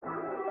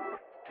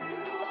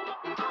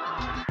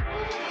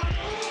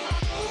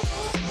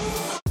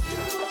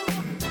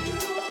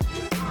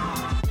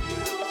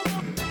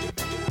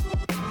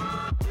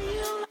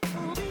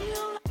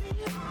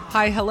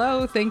Hi,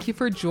 hello. Thank you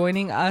for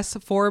joining us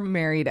for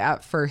Married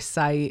at First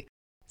Sight,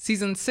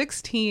 Season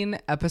 16,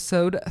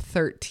 Episode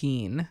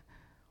 13.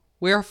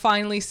 We are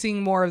finally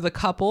seeing more of the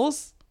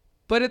couples,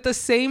 but at the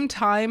same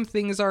time,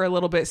 things are a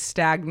little bit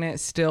stagnant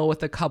still with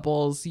the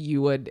couples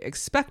you would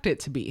expect it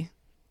to be.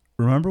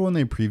 Remember when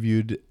they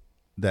previewed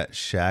that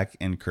Shaq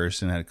and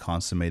Kirsten had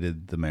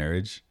consummated the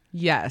marriage?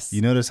 Yes.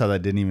 You notice how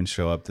that didn't even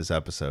show up this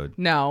episode?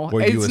 No,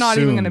 it's not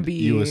even going to be.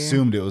 You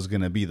assumed it was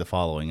going to be the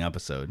following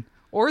episode.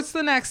 Or it's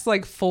the next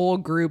full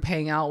group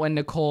hangout when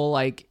Nicole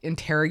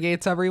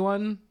interrogates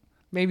everyone.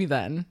 Maybe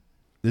then.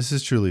 This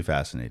is truly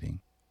fascinating.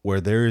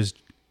 Where there is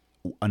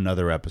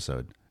another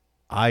episode,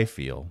 I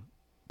feel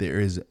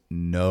there is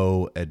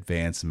no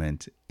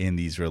advancement in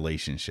these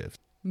relationships.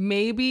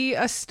 Maybe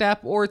a step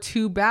or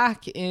two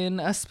back in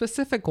a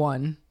specific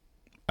one.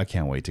 I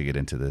can't wait to get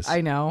into this.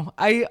 I know.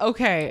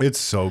 Okay. It's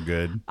so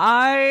good.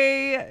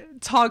 I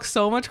talk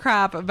so much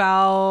crap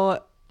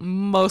about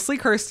mostly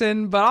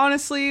Kirsten, but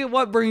honestly,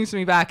 what brings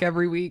me back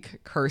every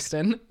week?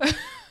 Kirsten.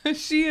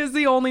 She is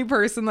the only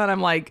person that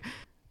I'm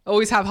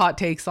always have hot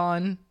takes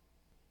on.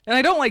 And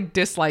I don't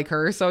dislike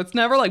her, so it's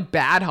never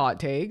bad hot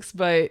takes,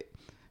 but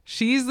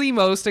she's the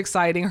most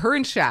exciting. Her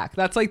and Shaq,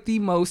 that's the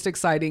most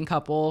exciting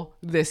couple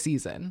this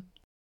season.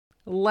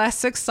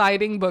 Less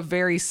exciting, but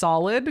very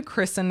solid.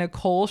 Chris and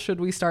Nicole,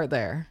 should we start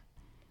there?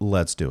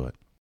 Let's do it.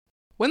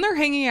 When they're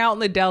hanging out in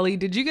the deli,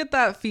 did you get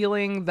that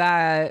feeling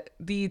that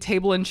the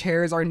table and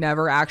chairs are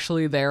never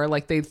actually there?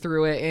 They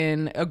threw it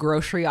in a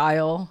grocery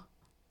aisle?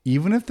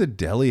 Even if the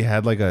deli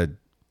had a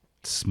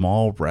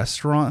small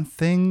restaurant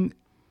thing,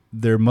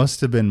 there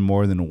must have been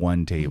more than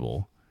one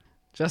table.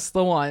 Just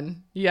the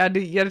one. You had to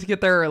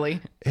get there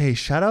early. Hey,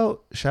 shout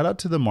out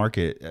to the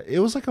market. It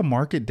was a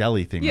market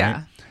deli thing, yeah.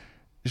 Right?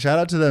 Shout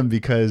out to them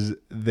because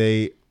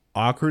they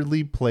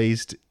awkwardly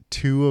placed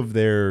two of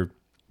their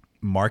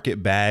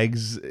market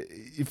bags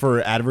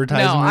for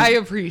advertisement. No, I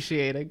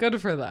appreciate it.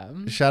 Good for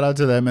them. Shout out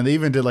to them. And they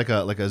even did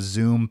a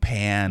zoom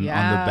pan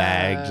on the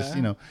bag. Just,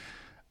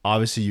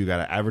 obviously you got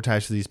to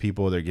advertise to these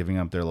people. They're giving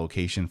up their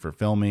location for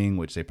filming,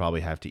 which they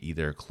probably have to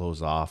either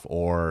close off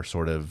or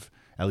sort of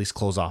at least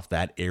close off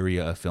that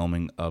area of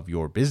filming of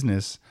your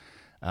business,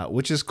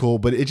 which is cool.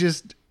 But it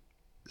just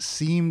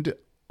seemed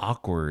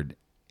awkward.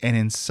 And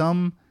in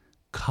some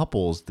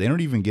couples, they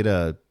don't even get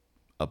a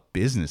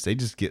business. They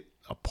just get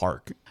a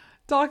park.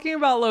 Talking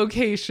about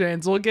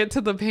locations, we'll get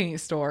to the paint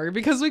store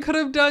because we could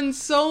have done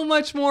so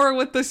much more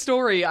with the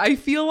story. I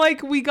feel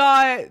like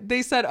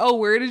they said, oh,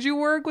 where did you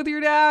work with your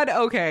dad?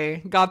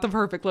 Okay, got the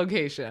perfect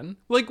location.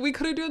 We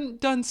could have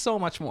done so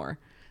much more.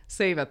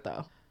 Save it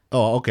though.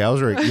 Oh, okay. I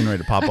was getting ready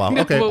to pop off.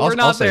 No, okay,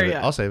 I'll save it.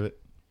 I'll save it.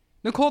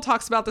 Nicole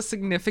talks about the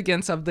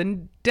significance of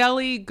the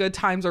deli, good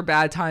times or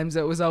bad times.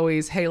 It was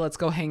always, hey, let's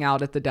go hang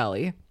out at the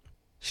deli.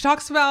 She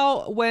talks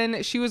about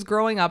when she was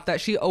growing up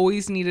that she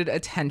always needed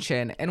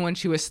attention. And when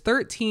she was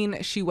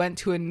 13, she went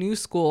to a new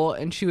school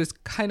and she was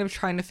kind of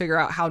trying to figure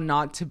out how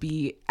not to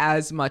be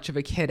as much of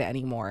a kid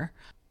anymore.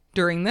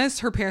 During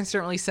this, her parents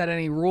didn't really set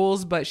any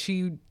rules, but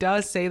she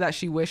does say that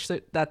she wished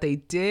that they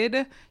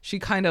did. She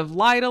kind of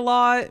lied a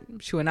lot.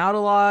 She went out a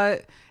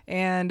lot.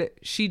 And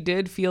she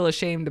did feel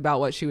ashamed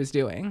about what she was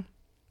doing.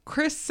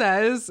 Chris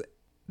says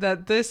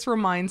that this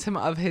reminds him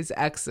of his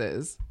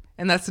exes.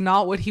 And that's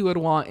not what he would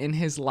want in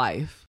his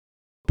life.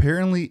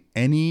 Apparently,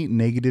 any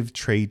negative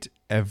trait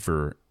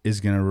ever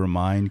is going to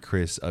remind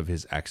Chris of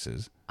his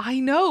exes. I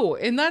know.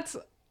 And that's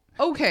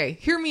okay.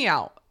 Hear me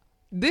out.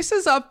 This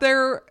is up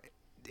there,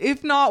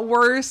 if not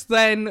worse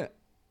than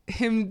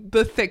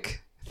the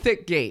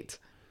thick gate.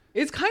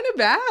 It's kind of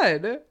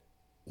bad.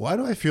 Why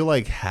do I feel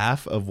like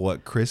half of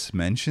what Chris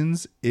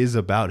mentions is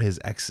about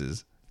his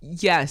exes?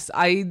 Yes,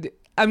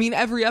 I mean,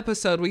 every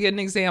episode we get an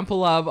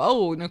example of,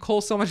 oh,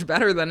 Nicole's so much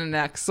better than an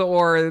ex,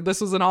 or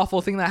this was an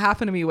awful thing that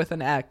happened to me with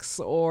an ex,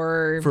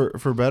 or...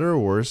 For better or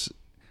worse,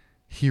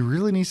 he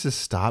really needs to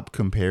stop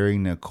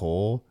comparing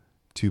Nicole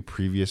to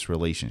previous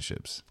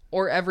relationships.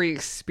 Or every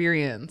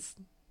experience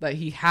that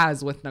he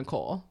has with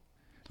Nicole.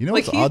 You know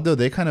what's odd, though?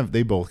 They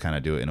both kind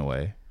of do it in a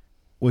way.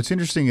 What's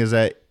interesting is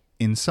that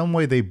in some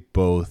way they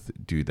both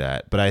do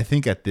that. But I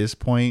think at this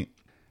point,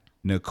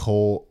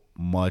 Nicole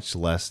much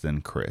less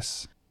than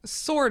Chris.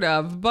 Sort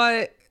of,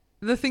 but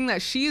the thing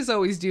that she's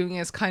always doing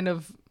is kind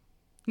of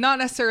not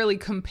necessarily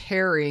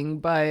comparing,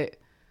 but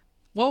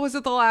what was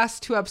it the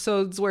last two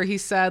episodes where he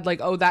said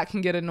oh, that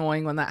can get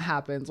annoying when that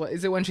happens? What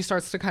is it when she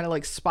starts to kind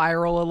of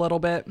spiral a little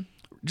bit?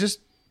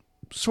 Just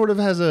sort of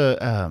has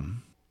a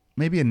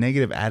maybe a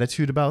negative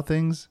attitude about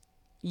things.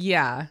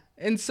 Yeah.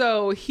 And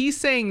so he's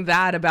saying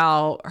that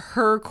about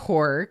her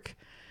quirk.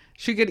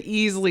 She could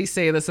easily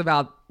say this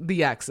about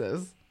the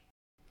exes.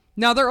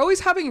 Now, they're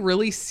always having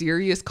really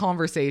serious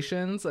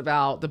conversations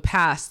about the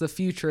past, the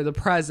future, the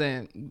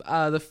present,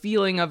 the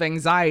feeling of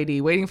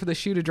anxiety, waiting for the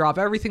shoe to drop,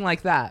 everything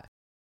like that.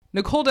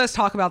 Nicole does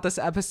talk about this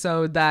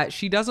episode that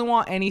she doesn't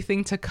want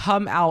anything to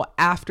come out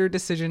after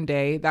decision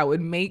day that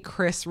would make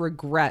Chris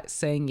regret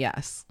saying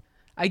yes.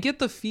 I get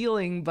the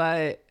feeling,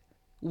 but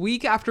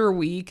week after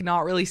week,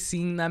 not really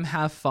seeing them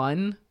have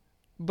fun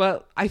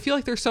but I feel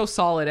like they're so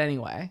solid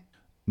anyway.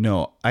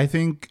 No, I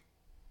think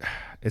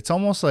it's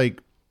almost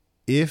like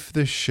if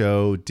the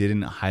show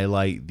didn't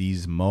highlight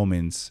these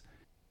moments,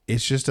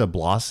 it's just a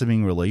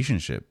blossoming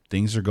relationship.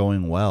 Things are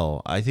going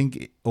well. I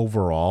think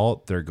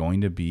overall they're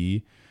going to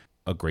be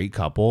a great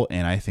couple,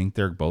 and I think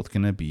they're both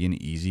going to be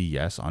an easy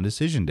yes on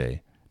decision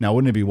day. Now,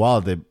 wouldn't it be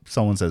wild that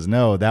someone says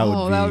no? That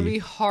would be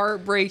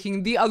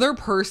heartbreaking. The other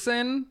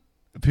person,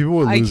 people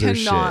would lose their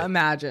shit. I cannot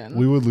imagine.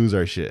 We would lose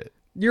our shit.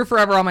 You're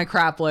forever on my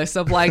crap list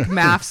of like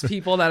MAFS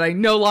people that I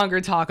no longer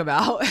talk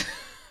about.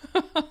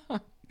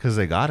 Because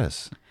they got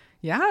us.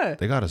 Yeah.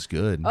 They got us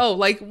good. Oh,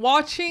 like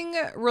watching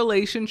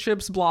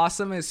relationships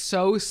blossom is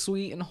so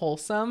sweet and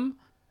wholesome.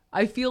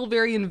 I feel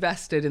very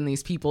invested in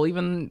these people,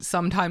 even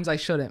sometimes I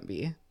shouldn't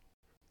be.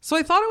 So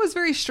I thought it was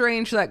very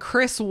strange that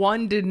Chris,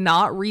 1, did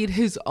not read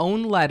his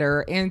own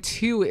letter, and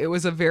 2, it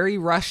was a very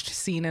rushed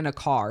scene in a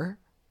car.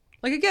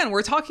 Like, again,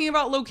 we're talking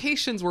about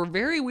locations. We're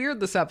very weird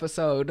this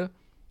episode.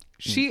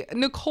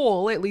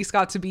 Nicole at least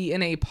got to be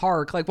in a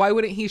park. Like, why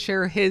wouldn't he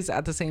share his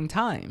at the same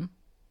time?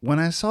 When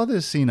I saw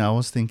this scene, I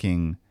was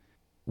thinking,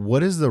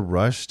 what is the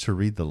rush to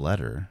read the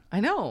letter? I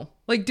know.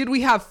 Like, did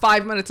we have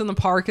 5 minutes in the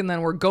park and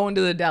then we're going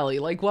to the deli?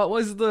 Like, what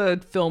was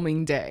the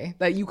filming day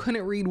that you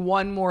couldn't read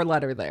one more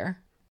letter there?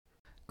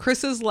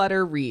 Chris's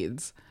letter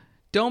reads,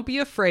 "Don't be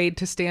afraid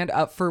to stand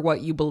up for what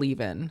you believe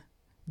in.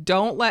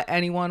 Don't let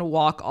anyone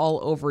walk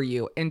all over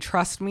you. And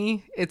trust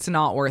me, it's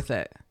not worth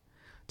it.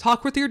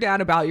 Talk with your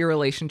dad about your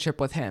relationship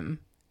with him.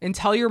 And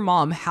tell your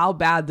mom how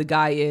bad the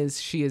guy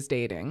is she is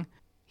dating.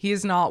 He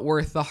is not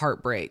worth the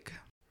heartbreak."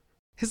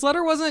 His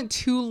letter wasn't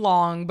too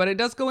long, but it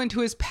does go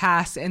into his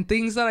past and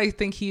things that I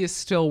think he is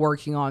still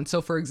working on.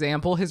 So, for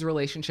example, his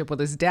relationship with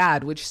his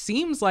dad, which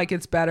seems like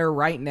it's better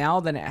right now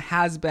than it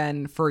has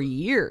been for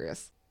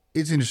years.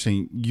 It's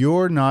interesting.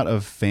 You're not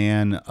a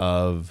fan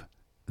of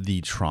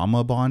the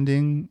trauma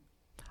bonding.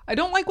 I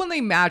don't like when they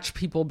match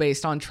people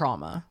based on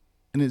trauma.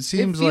 And it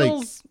seems it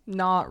feels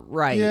not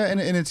right. Yeah, and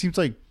it seems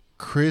like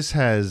Chris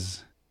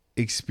has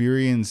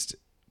experienced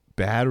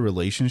bad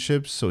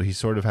relationships, so he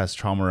sort of has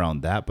trauma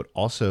around that, but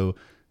also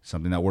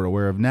something that we're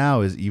aware of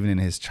now is even in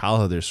his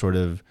childhood, there's sort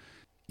of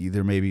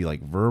either maybe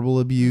like verbal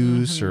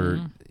abuse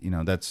or,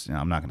 that's,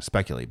 I'm not going to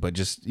speculate, but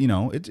just,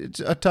 it's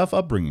a tough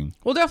upbringing.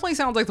 Well, definitely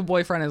sounds like the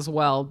boyfriend as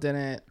well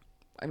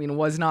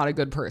was not a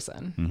good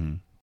person. Mm-hmm.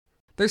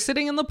 They're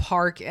sitting in the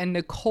park and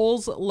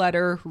Nicole's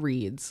letter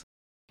reads,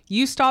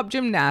 "You stop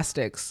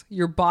gymnastics.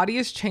 Your body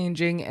is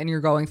changing and you're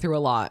going through a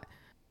lot.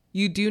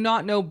 You do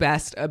not know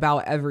best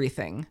about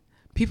everything.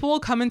 People will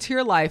come into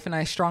your life and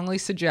I strongly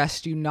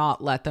suggest you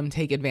not let them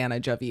take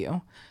advantage of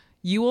you.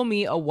 You will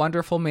meet a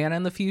wonderful man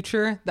in the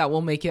future that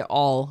will make it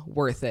all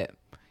worth it.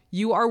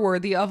 You are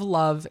worthy of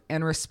love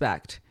and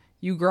respect.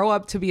 You grow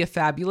up to be a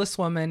fabulous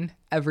woman.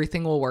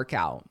 Everything will work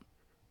out."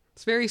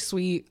 It's very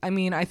sweet.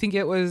 I think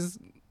it was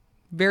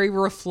very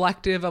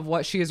reflective of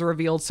what she has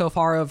revealed so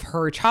far of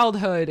her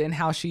childhood and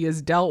how she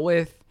has dealt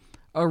with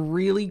a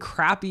really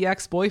crappy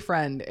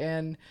ex-boyfriend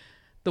and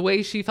the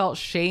way she felt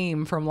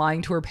shame from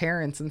lying to her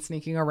parents and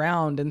sneaking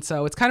around. And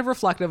so it's kind of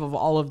reflective of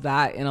all of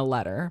that in a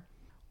letter.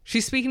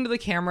 She's speaking to the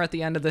camera at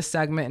the end of this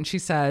segment and she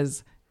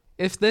says,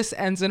 "If this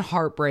ends in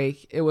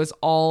heartbreak, it was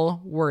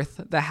all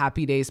worth the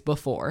happy days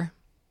before."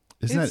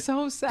 It's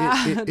so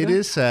sad. It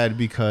is sad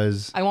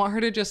because I want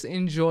her to just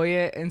enjoy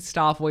it and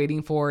stop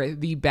waiting for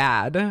the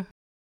bad.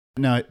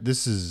 Now,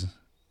 this is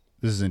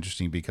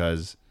interesting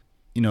because,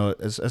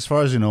 as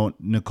far as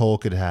Nicole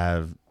could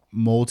have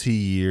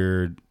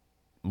multi-year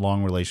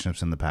long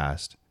relationships in the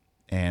past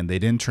and they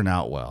didn't turn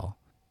out well.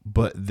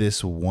 But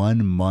this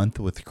 1 month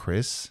with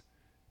Chris,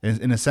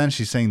 in a sense,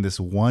 she's saying this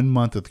 1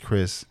 month with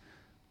Chris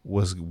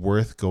was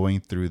worth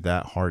going through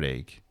that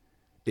heartache.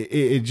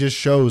 It just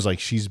shows like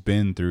she's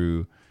been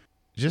through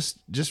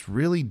just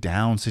really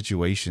down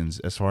situations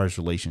as far as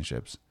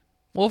relationships.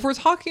 Well, if we're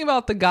talking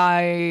about the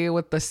guy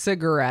with the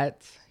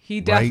cigarettes, he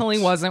definitely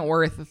wasn't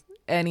worth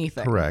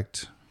anything.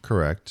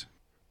 Correct.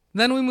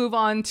 Then we move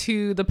on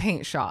to the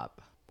paint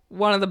shop.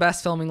 One of the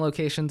best filming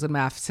locations in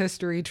MAFS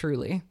history,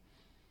 truly.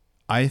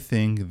 I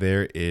think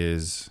there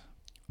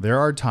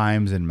are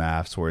times in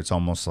MAFS where it's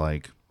almost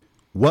like,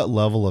 what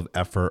level of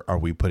effort are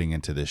we putting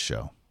into this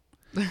show?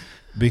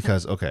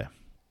 Because, okay,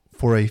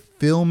 for a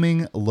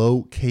filming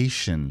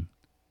location,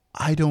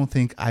 I don't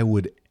think I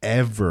would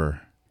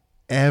ever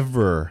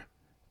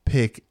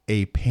pick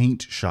a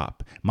paint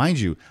shop. Mind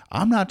you,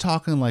 I'm not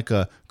talking like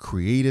a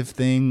creative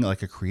thing,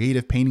 like a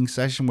creative painting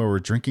session where we're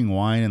drinking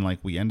wine and like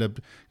we end up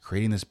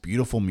creating this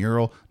beautiful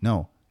mural.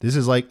 No, this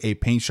is like a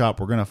paint shop.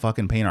 We're going to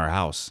fucking paint our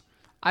house.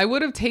 I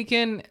would have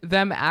taken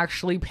them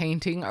actually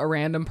painting a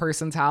random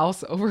person's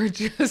house over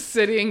just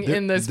sitting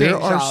in this paint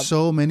shop. There are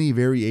so many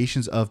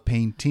variations of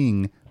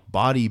painting,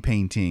 body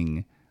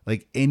painting,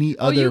 like any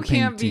other painting.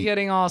 You can't be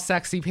getting all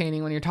sexy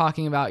painting when you're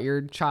talking about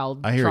your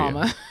child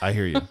trauma. I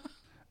hear you.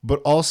 But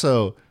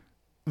also,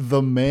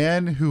 the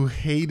man who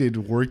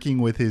hated working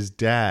with his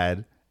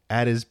dad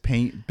at his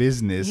paint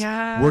business,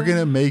 we're going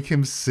to make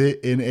him sit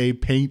in a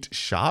paint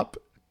shop?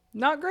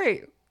 Not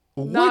great.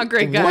 Not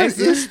great, guys.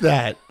 What is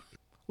that?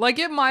 Like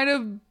they might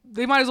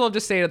as well have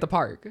just stayed at the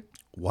park.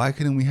 Why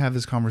couldn't we have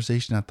this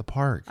conversation at the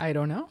park? I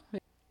don't know.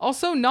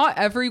 Also, not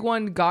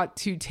everyone got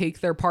to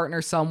take their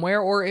partner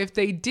somewhere, or if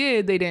they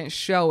did, they didn't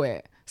show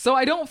it. So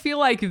I don't feel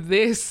like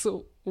this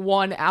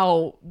won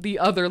out the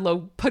other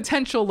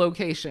potential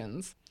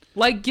locations.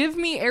 Like, give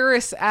me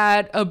Airris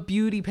at a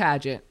beauty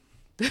pageant.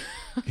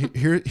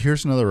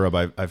 Here's another rub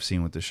I've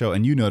seen with the show,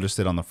 and you noticed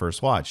it on the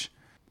first watch.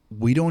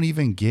 We don't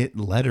even get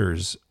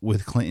letters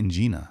with Clint and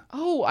Gina.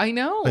 Oh, I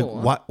know.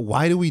 Like,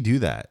 why do we do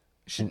that?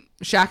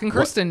 Shaq and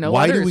Kirsten, no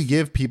Why letters. do we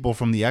give people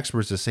from the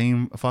experts the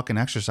same fucking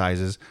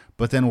exercises,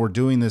 but then we're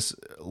doing this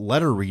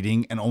letter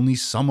reading and only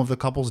some of the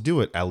couples do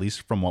it, at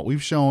least from what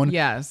we've shown?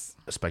 Yes.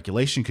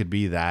 Speculation could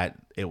be that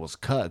it was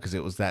cut because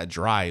it was that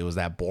dry. It was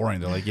that boring.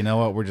 They're like, you know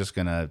what? We're just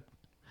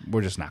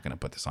not going to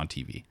put this on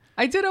TV.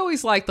 I did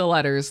always like the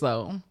letters,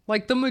 though.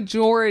 Like, the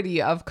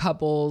majority of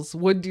couples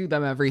would do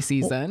them every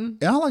season.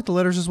 And I like the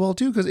letters as well,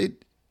 too, because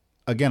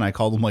again, I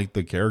call them like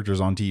the characters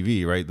on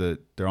TV, right?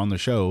 They're on the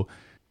show.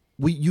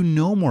 You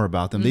know more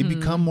about them. They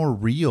become more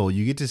real.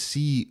 You get to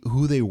see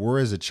who they were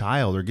as a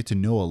child or get to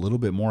know a little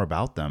bit more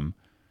about them.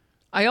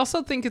 I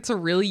also think it's a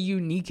really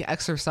unique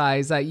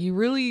exercise that you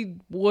really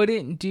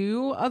wouldn't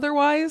do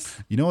otherwise.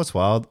 You know what's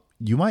wild?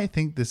 You might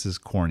think this is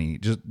corny.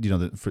 Just,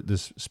 for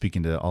this,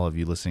 speaking to all of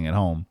you listening at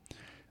home,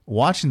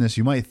 watching this,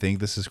 you might think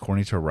this is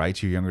corny to write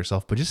to your younger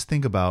self, but just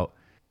think about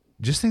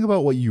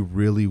what you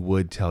really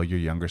would tell your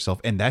younger self.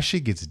 And that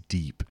shit gets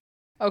deep.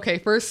 Okay,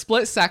 for a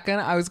split second,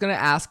 I was going to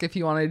ask if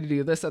you wanted to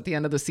do this at the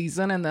end of the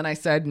season. And then I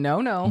said, no,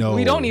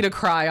 we don't need to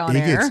cry on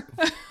air.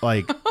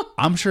 Like,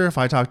 I'm sure if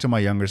I talked to my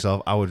younger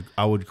self, I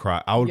would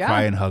cry. I would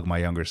cry and hug my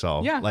younger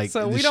self. Yeah, like,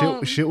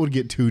 so shit would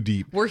get too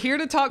deep. We're here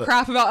to talk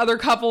crap about other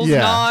couples,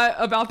 not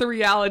about the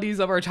realities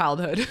of our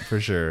childhood.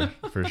 For sure.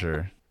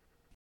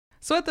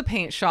 So at the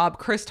paint shop,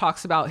 Chris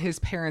talks about his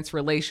parents'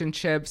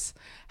 relationships,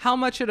 how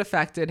much it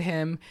affected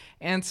him,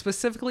 and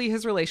specifically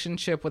his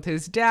relationship with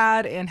his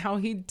dad and how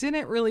he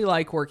didn't really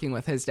like working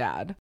with his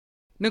dad.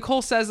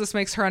 Nicole says this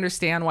makes her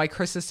understand why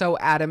Chris is so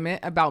adamant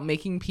about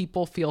making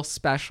people feel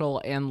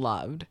special and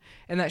loved,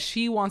 and that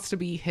she wants to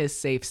be his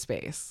safe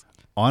space.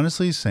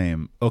 Honestly,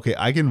 same. Okay,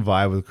 I can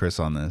vibe with Chris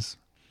on this.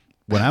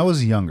 When I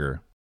was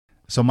younger,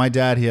 so my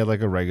dad, he had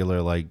like a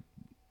regular like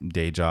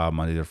day job,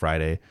 Monday to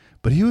Friday,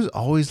 but he was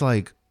always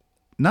like,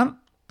 not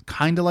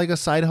kind of like a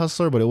side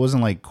hustler, but it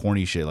wasn't like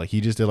corny shit. Like he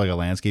just did like a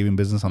landscaping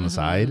business on the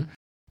side,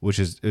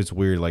 it's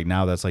weird. Like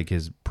now that's like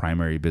his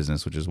primary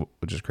business, which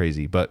is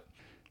crazy. But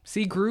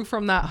see, grew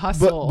from that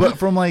hustle. But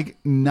from like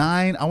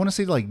 9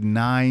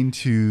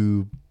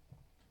 to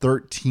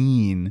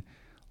 13,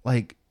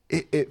 like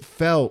it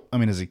felt, I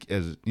mean, as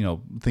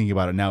thinking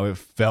about it now, it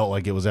felt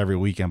like it was every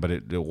weekend, but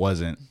it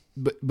wasn't.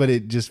 But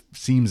it just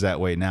seems that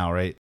way now,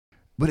 right?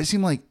 But it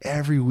seemed like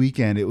every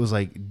weekend it was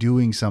like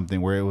doing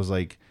something where it was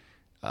like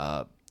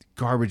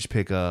garbage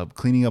pickup,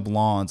 cleaning up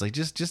lawns, like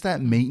just that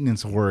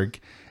maintenance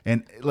work.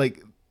 And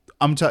like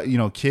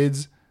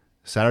kids,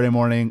 Saturday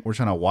morning, we're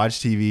trying to watch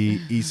TV,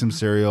 eat some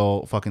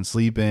cereal, fucking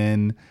sleep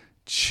in,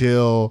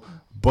 chill.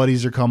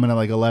 Buddies are coming at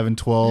like 11,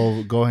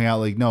 12, going out.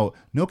 Like no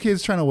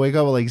kids trying to wake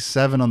up at like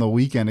 7 on the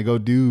weekend to go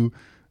do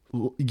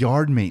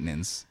yard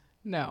maintenance.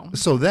 No.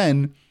 So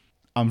then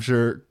I'm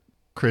sure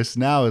Chris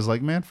now is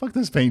like, man, fuck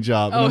this paint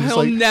job. Oh,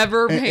 he'll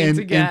never paint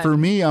again. And for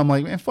me, I'm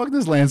like, man, fuck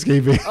this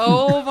landscaping.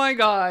 Oh my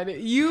God.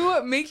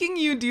 Making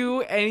you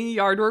do any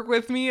yard work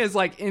with me is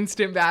like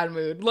instant bad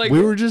mood. Like we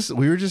were just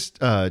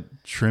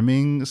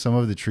trimming some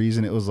of the trees,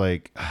 and it was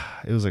like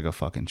a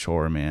fucking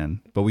chore, man.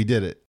 But we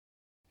did it.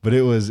 But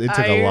it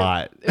took a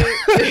lot.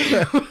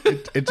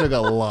 It took a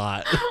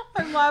lot.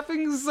 I'm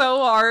laughing so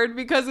hard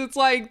because it's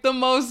like the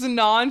most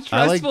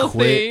non-stressful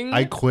thing.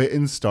 I quit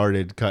and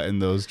started cutting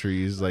those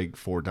trees like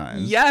 4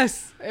 times.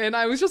 Yes. And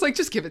I was just like,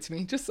 just give it to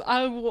me.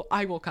 I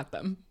will cut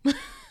them.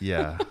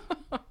 Yeah.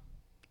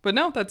 But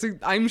no,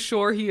 I'm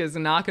sure he is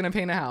not going to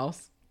paint a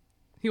house.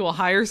 He will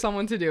hire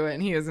someone to do it,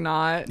 and he is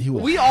not.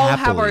 We all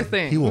have our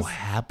things. He will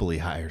happily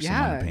hire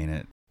someone to paint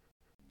it.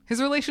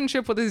 His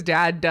relationship with his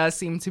dad does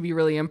seem to be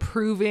really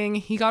improving.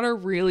 He got a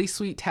really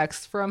sweet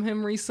text from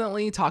him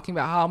recently talking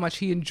about how much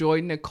he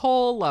enjoyed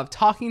Nicole, loved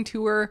talking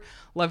to her,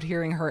 loved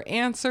hearing her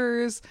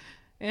answers,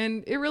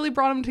 and it really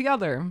brought them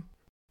together.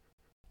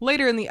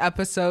 Later in the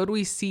episode,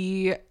 we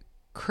see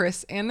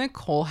Chris and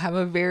Nicole have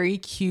a very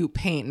cute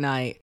paint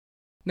night.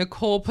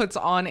 Nicole puts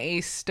on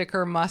a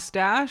sticker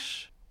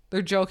mustache.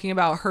 They're joking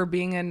about her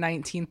being a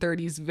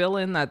 1930s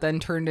villain that then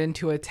turned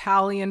into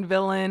Italian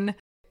villain.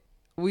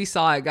 We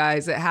saw it,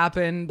 guys. It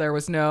happened.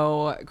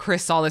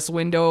 Chris saw this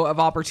window of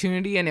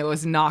opportunity and it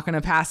was not going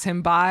to pass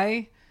him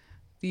by.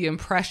 The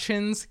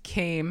impressions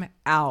came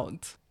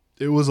out.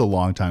 It was a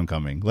long time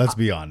coming. Let's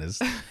be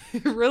honest.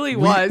 It really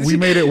was. We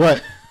made it,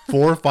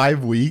 4 or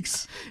 5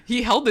 weeks?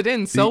 He held it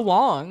in so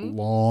long.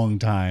 Long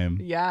time.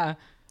 Yeah.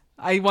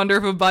 I wonder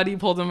if a buddy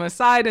pulled him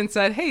aside and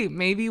said, hey,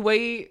 maybe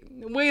wait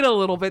a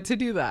little bit to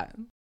do that.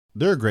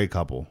 They're a great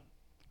couple.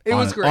 It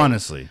was great.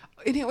 Honestly.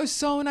 And it was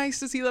so nice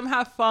to see them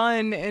have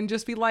fun and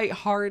just be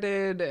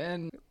lighthearted.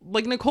 And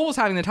like Nicole was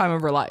having the time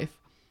of her life.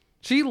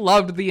 She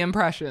loved the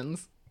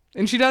impressions.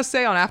 And she does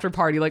say on After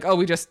Party, like, oh,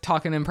 we just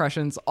talk in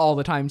impressions all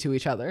the time to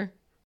each other.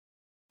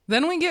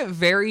 Then we get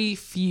very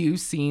few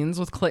scenes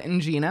with Clint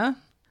and Gina.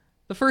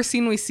 The first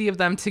scene we see of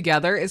them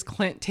together is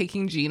Clint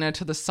taking Gina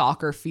to the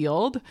soccer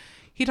field.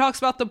 He talks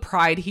about the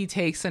pride he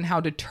takes and how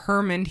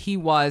determined he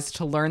was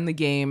to learn the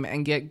game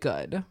and get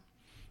good.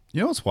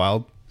 You know what's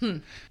wild?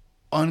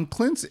 On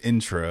Clint's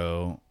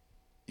intro,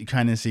 you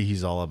kind of see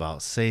he's all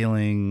about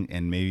sailing,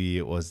 and maybe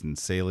it wasn't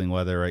sailing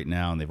weather right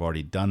now, and they've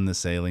already done the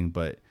sailing,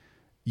 but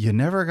you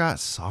never got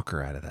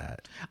soccer out of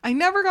that. I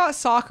never got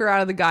soccer out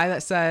of the guy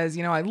that says,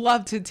 you know, I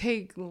love to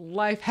take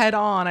life head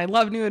on. I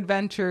love new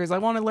adventures. I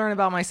want to learn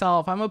about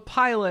myself. I'm a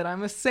pilot.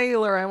 I'm a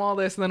sailor. I'm all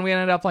this. And then we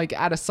ended up like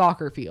at a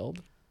soccer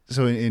field.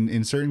 So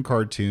in certain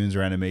cartoons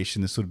or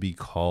animation, this would be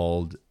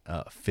called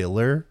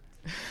filler.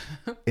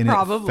 And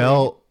Probably. It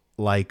felt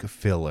like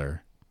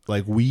filler.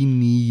 Like, we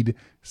need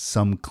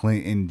some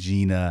Clint and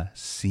Gina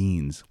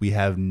scenes. We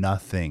have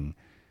nothing.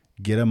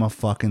 Get them a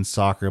fucking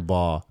soccer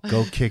ball.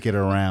 Go kick it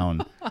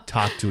around.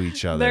 Talk to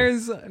each other.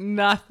 There's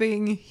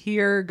nothing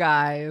here,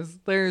 guys.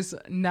 There's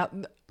no.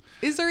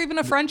 Is there even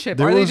a friendship?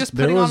 Are they just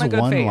putting on a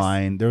good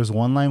face? There was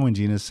one line when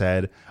Gina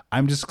said,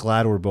 I'm just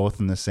glad we're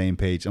both on the same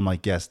page. I'm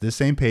like, yes, this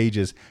same page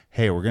is,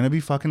 hey, we're going to be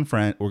fucking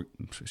friends.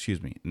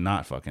 Excuse me,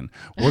 not fucking.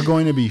 We're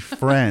going to be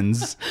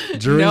friends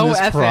during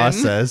this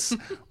process.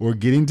 We're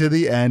getting to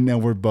the end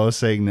and we're both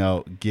saying,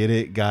 no, get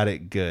it, got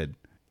it, good.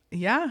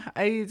 Yeah,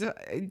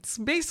 it's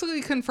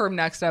basically confirmed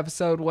next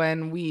episode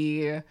when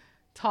we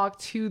talk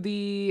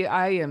to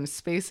I am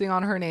spacing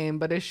on her name,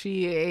 but is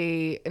she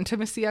a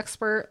intimacy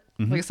expert,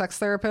 like a sex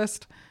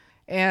therapist?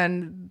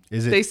 And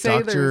is it they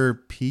say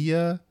Dr.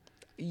 Pia?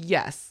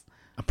 Yes.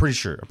 I'm pretty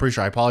sure.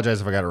 I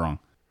apologize if I got it wrong.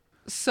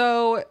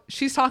 So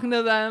she's talking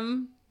to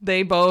them.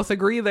 They both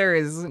agree there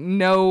is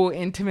no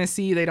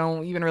intimacy. They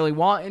don't even really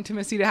want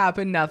intimacy to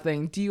happen.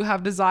 Nothing. Do you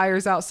have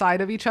desires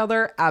outside of each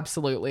other?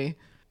 Absolutely.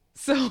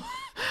 So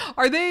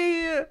are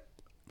they...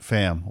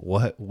 Fam,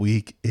 what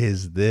week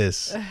is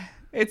this?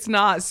 It's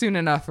not soon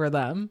enough for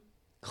them.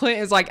 Clint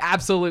is like,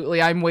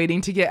 absolutely, I'm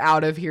waiting to get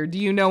out of here. Do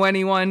you know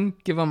anyone?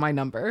 Give him my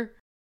number.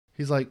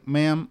 He's like,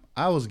 ma'am,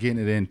 I was getting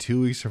it in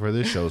 2 weeks before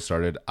this show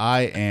started.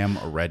 I am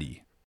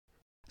ready.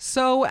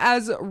 So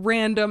as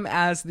random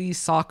as the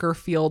soccer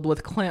field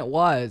with Clint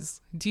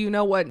was, do you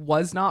know what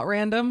was not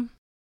random?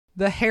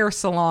 The hair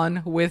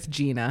salon with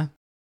Gina.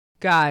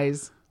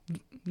 Guys,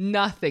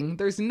 nothing.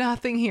 There's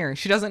nothing here.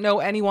 She doesn't know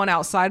anyone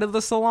outside of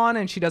the salon,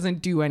 and she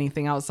doesn't do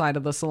anything outside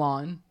of the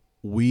salon.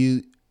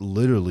 We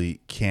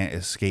literally can't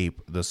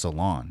escape the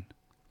salon.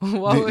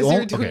 What was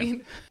your tweet?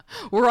 Okay.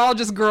 We're all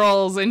just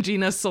girls in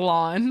Gina's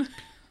salon.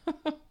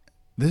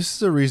 This is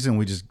the reason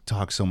we just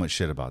talk so much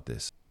shit about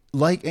this.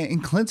 Like,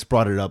 and Clint's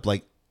brought it up,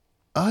 like,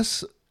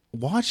 us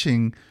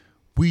watching,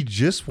 we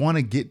just want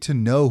to get to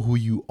know who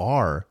you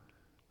are.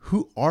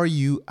 Who are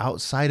you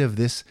outside of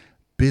this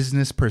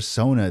business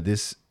persona,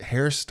 this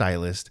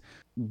hairstylist?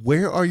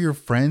 Where are your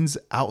friends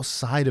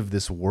outside of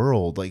this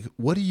world? Like,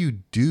 what do you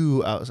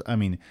do? I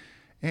mean,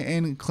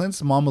 and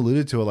Clint's mom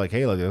alluded to it, like,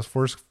 hey, like, those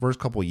first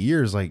couple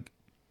years, like,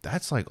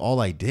 that's like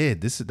all I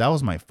did. That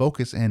was my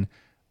focus. And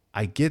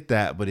I get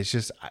that, but it's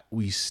just,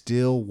 we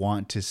still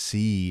want to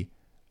see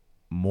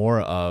more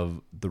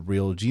of the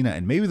real Gina.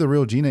 And maybe the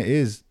real Gina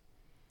is,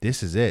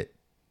 this is it.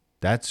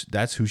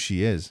 That's who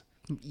she is.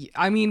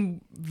 I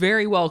mean,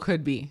 very well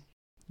could be.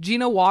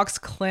 Gina walks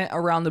Clint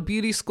around the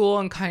beauty school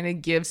and kind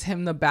of gives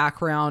him the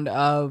background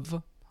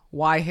of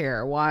why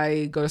hair,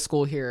 why go to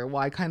school here,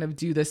 why kind of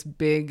do this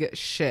big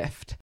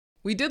shift.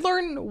 We did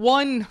learn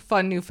one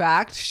fun new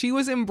fact. She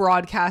was in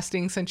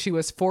broadcasting since she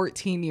was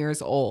 14 years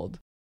old.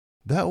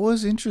 That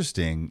was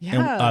interesting. Yeah.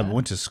 And I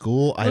went to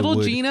school.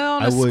 Gina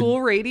on a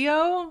school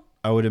radio?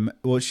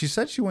 Well, she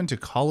said she went to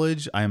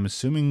college. I'm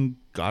assuming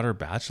got her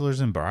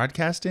bachelor's in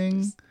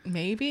broadcasting.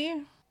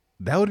 Maybe.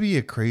 That would be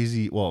a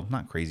crazy, well,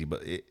 not crazy,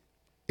 but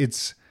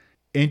it's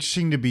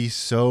interesting to be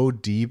so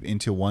deep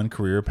into one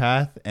career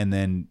path and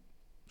then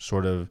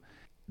sort of,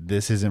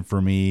 this isn't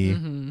for me.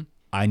 Mm-hmm.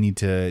 I need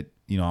to,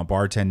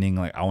 bartending,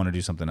 like, I want to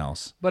do something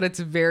else. But it's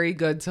very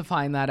good to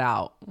find that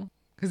out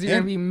because you're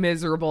going to be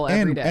miserable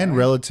every day. And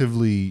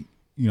relatively,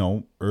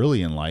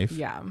 early in life.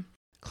 Yeah.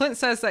 Clint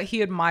says that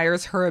he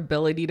admires her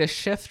ability to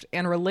shift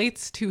and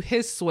relates to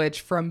his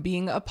switch from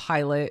being a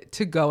pilot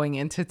to going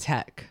into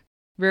tech.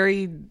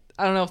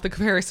 I don't know if the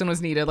comparison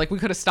was needed. Like, we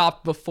could have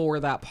stopped before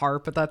that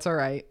part, but that's all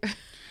right.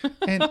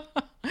 And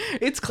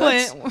it's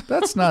Clint.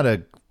 That's not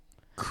a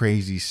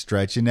crazy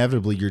stretch.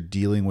 Inevitably, you're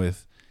dealing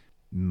with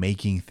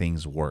making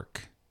things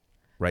work,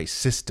 right?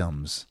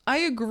 Systems. I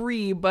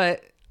agree,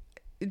 but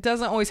it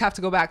doesn't always have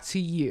to go back to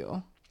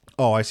you.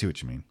 Oh, I see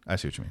what you mean.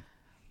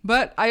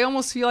 But I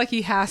almost feel like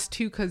he has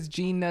to because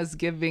Gina's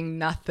giving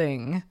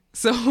nothing.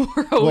 So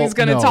we're always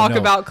going to talk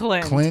about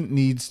Clint. Clint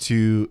needs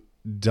to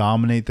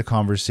dominate the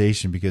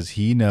conversation because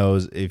he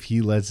knows if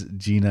he lets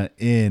Gina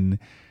in,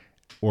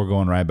 we're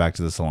going right back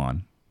to the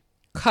salon.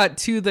 Cut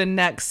to the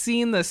next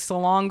scene. The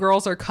salon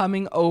girls are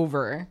coming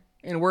over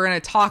and we're going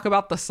to talk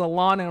about the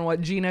salon and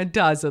what Gina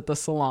does at the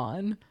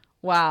salon.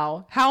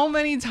 Wow. How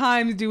many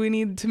times do we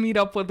need to meet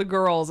up with the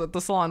girls at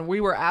the salon?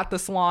 We were at the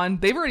salon.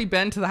 They've already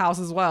been to the house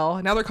as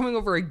well. Now they're coming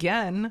over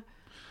again.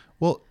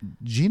 Well,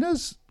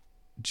 Gina's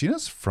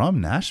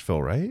from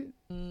Nashville, right?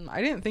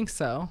 I didn't think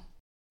so.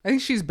 I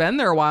think she's been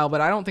there a while,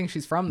 but I don't think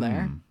she's from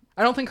there.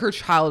 I don't think her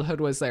childhood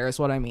was there is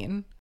what I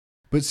mean.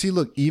 But see,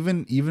 look,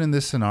 even in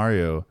this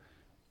scenario,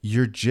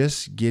 you're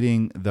just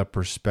getting the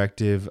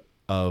perspective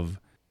of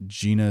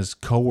Gina's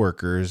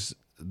coworkers,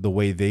 the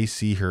way they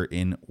see her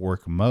in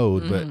work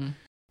mode. But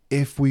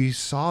if we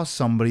saw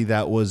somebody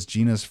that was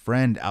Gina's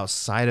friend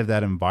outside of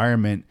that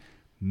environment,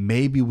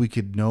 maybe we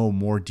could know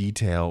more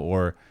detail,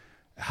 or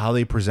how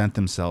they present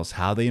themselves,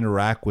 how they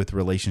interact with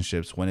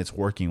relationships, when it's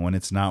working, when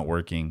it's not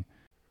working.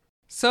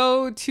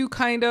 So to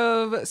kind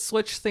of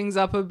switch things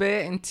up a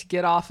bit and to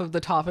get off of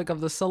the topic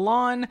of the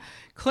salon,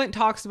 Clint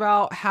talks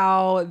about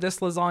how this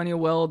lasagna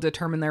will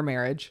determine their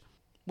marriage,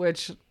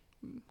 which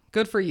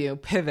good for you.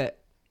 Pivot.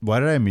 Why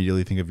did I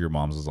immediately think of your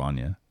mom's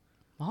lasagna?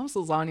 Mom's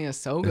lasagna is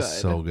so good. It's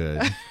so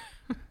good.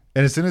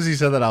 And as soon as he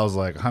said that, I was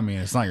like, I mean,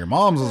 it's not your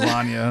mom's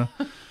lasagna.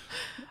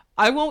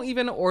 I won't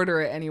even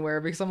order it anywhere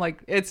because I'm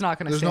like, it's not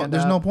going to stand up.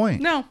 There's no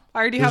point. No, I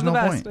already have the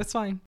best. Point. It's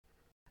fine.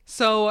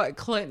 So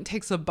Clint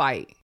takes a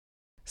bite.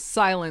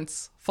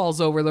 Silence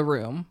falls over the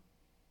room.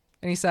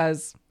 And he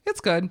says, it's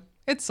good.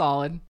 It's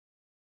solid.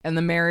 And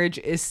the marriage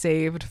is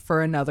saved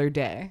for another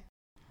day.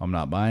 I'm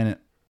not buying it.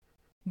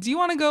 Do you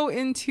want to go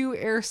into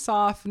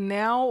Airsoft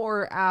now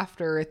or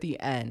after at the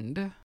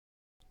end?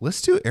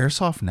 Let's do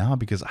Airsoft now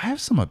because I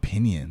have some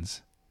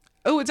opinions.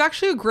 Oh, it's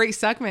actually a great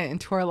segment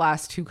into our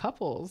last two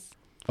couples.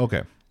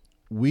 Okay.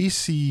 We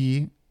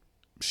see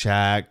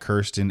Shaq,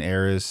 Kirsten,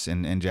 Airris,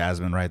 and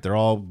Jasmine, right? They're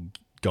all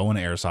going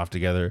to Airsoft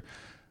together.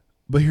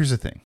 But here's the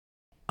thing.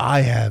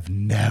 I have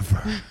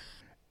never,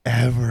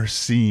 ever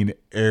seen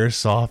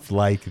Airsoft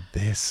like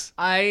this.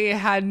 I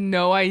had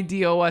no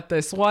idea what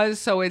this was.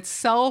 So it's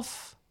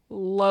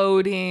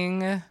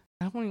self-loading. I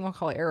don't even want to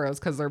call it arrows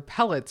because they're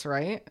pellets,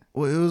 right?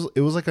 Well, it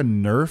was like a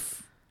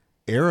Nerf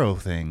arrow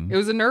thing. It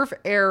was a Nerf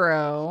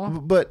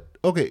arrow. But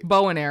okay,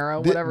 bow and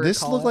arrow, whatever.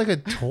 This looked like a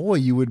toy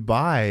you would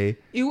buy.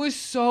 It was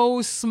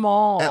so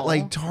small at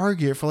like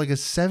Target for like a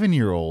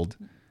 7-year-old.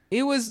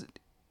 It was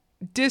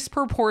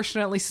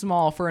disproportionately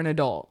small for an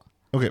adult.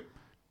 Okay,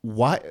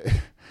 why?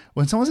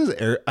 When someone says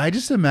air, I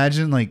just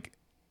imagine like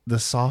the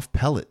soft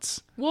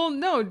pellets. Well,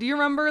 no. Do you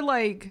remember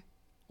like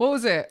what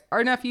was it?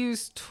 Our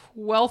nephew's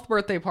 12th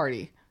birthday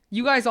party.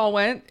 You guys all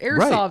went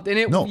Airsoft, right.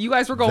 And you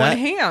guys were going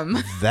ham.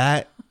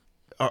 That.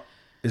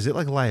 Is it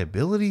like a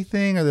liability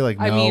thing? Are they like,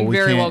 no, I mean, we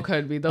very can't. well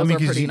could be. Those are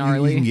pretty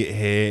gnarly. You can get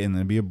hit and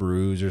then be a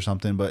bruise or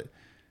something. But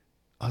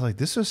I was like,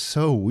 this is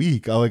so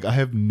weak. I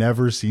have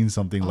never seen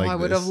something like this. I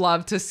would have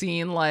loved to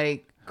seen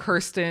like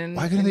Kirsten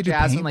and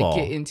Jasmine like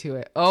get into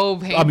it. Oh,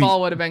 paintball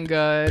would have been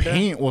good.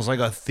 Paint was like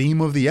a theme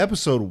of the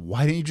episode.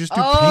 Why didn't you just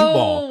do Oh,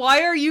 paintball?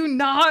 why are you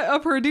not a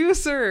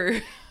producer?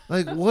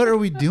 Like, what are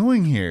we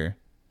doing here?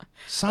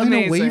 Sign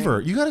a waiver.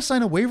 You got to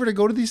sign a waiver to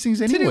go to these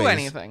things anyways. To do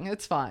anything.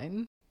 It's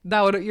fine.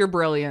 You're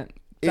brilliant.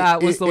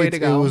 That was the way to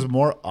go. It was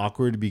more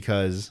awkward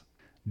because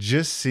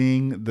just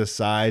seeing the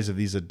size of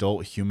these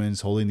adult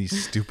humans holding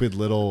these stupid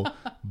little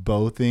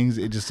bow things,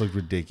 it just looked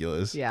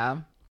ridiculous.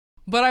 Yeah.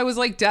 But I was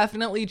like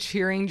definitely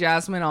cheering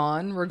Jasmine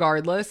on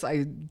regardless.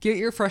 I get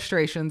your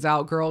frustrations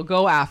out, girl.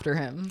 Go after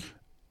him.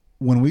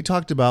 When we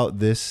talked about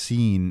this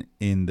scene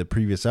in the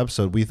previous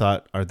episode, we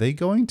thought, are they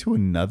going to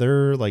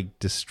another like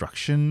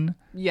destruction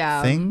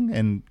thing?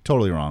 And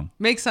totally wrong.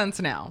 Makes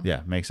sense now.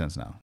 Yeah, makes sense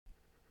now.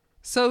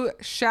 So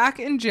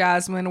Shaq and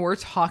Jasmine were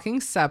talking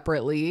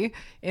separately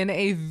in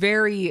a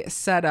very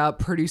set up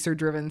producer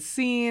driven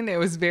scene. It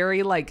was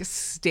very like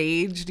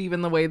staged.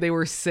 Even the way they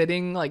were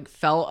sitting like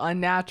felt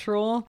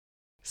unnatural.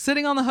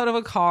 Sitting on the hood of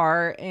a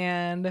car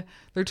and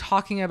they're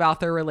talking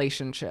about their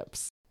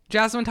relationships.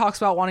 Jasmine talks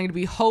about wanting to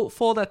be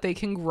hopeful that they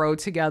can grow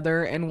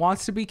together and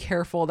wants to be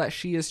careful that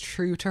she is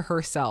true to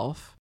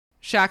herself.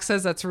 Shaq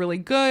says that's really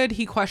good.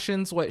 He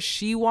questions what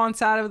she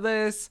wants out of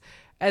this.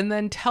 And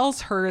then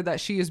tells her that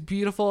she is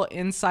beautiful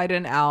inside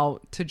and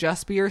out, to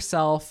just be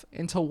herself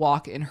and to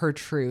walk in her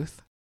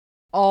truth.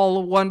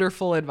 All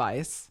wonderful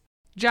advice.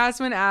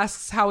 Jasmine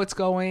asks how it's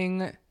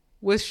going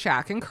with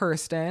Shaq and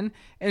Kirsten,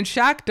 and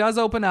Shaq does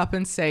open up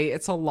and say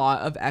it's a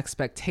lot of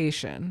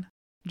expectation.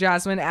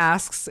 Jasmine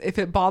asks if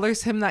it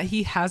bothers him that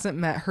he hasn't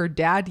met her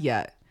dad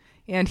yet.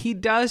 And he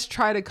does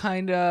try to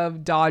kind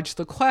of dodge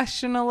the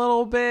question a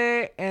little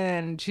bit.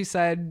 And she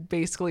said,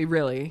 basically,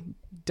 really,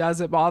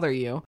 does it bother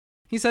you?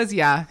 He says,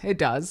 yeah, it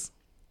does.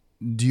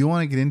 Do you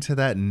want to get into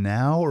that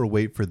now or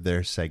wait for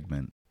their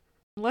segment?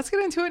 Let's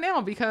get into it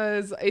now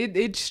because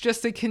it's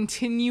just a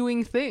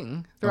continuing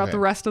thing throughout the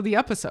rest of the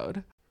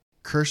episode.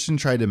 Kirsten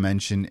tried to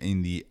mention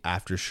in the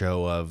after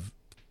show of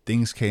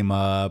things came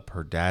up.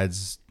 Her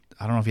dad's,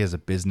 I don't know if he has a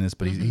business,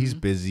 but he's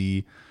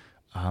busy.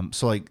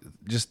 So like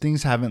just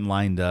things haven't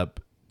lined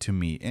up to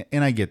meet.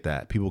 And I get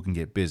that. People can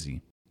get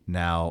busy.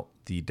 Now,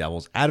 the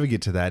devil's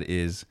advocate to that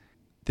is,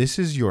 this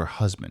is your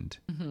husband.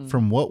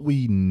 From what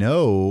we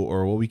know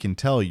or what we can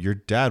tell, your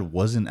dad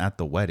wasn't at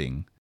the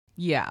wedding.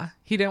 Yeah,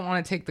 he didn't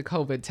want to take the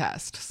COVID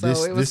test. So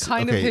it was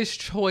kind of his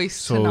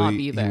choice to not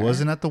be there. He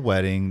wasn't at the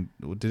wedding,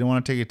 didn't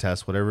want to take a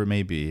test, whatever it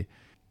may be.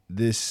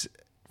 This,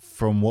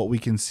 from what we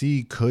can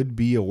see, could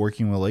be a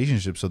working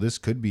relationship. So this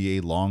could be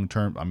a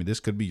long-term, I mean, this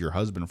could be your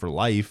husband for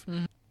life.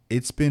 Mm-hmm.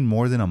 It's been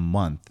more than a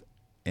month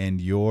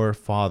and your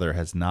father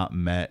has not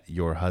met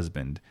your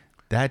husband.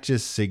 That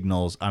just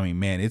signals, I mean,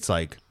 man, it's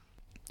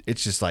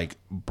just like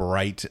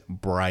bright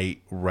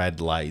red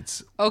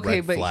lights.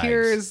 Okay, red but flags.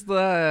 Here's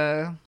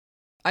the...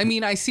 I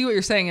mean, I see what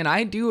you're saying, and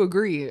I do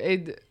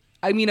agree.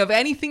 I mean, of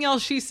anything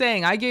else she's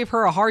saying, I gave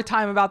her a hard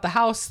time about the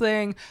house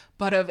thing,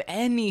 but of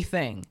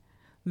anything,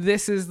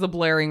 this is the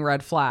blaring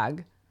red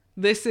flag.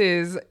 This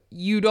is,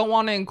 you don't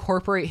want to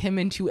incorporate him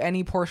into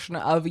any portion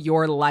of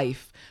your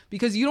life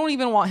because you don't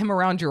even want him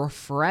around your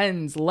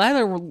friends, let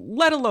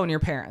alone your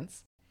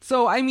parents.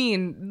 So, I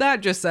mean, that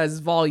just says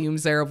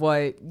volumes there of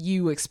what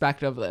you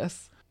expect of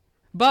this.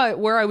 But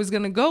where I was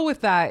going to go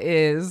with that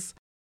is...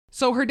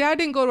 So her dad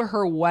didn't go to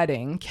her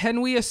wedding. Can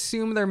we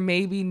assume they're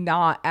maybe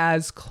not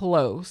as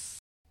close?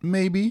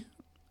 Maybe.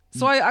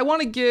 So I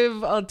want to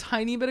give a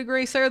tiny bit of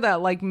grace there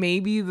that like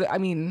maybe, I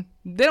mean,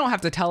 they don't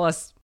have to tell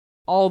us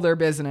all their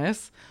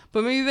business,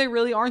 but maybe they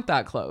really aren't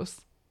that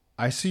close.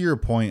 I see your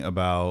point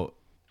about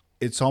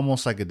it's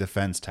almost like a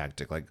defense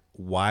tactic. Like,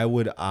 why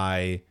would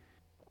I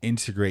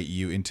integrate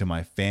you into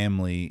my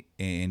family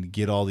and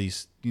get all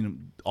these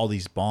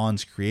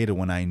bonds created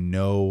when I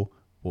know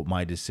what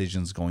my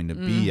decision's going to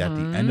be at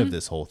the end of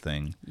this whole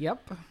thing.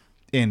 Yep.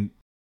 And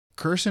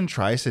Kirsten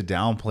tries to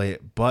downplay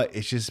it, but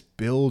it just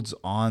builds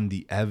on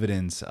the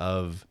evidence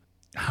of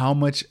how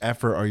much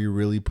effort are you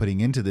really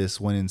putting into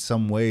this when in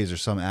some ways or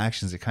some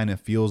actions, it kind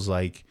of feels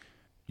like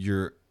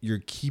you're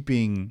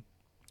keeping,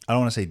 I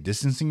don't want to say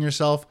distancing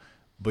yourself,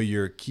 but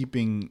you're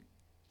keeping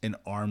an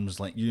arm's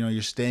length,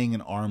 you're staying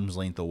an arm's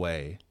length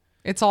away.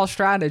 It's all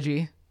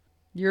strategy.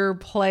 You're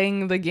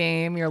playing the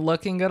game. You're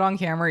looking good on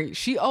camera.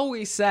 She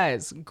always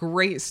says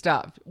great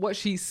stuff. What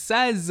she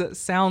says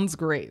sounds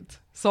great.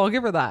 So I'll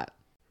give her that.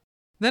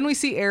 Then we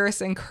see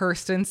Airris and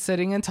Kirsten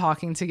sitting and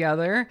talking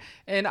together.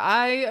 And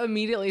I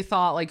immediately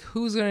thought, like,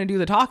 who's going to do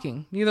the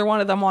talking? Neither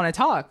one of them want to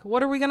talk.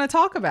 What are we going to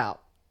talk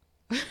about?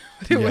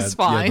 It was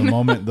fine.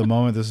 Yeah, the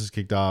moment this is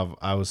kicked off,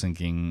 I was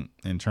thinking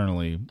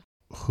internally,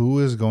 who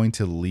is going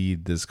to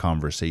lead this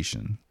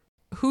conversation?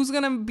 Who's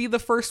going to be the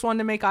first one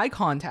to make eye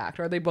contact?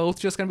 Are they both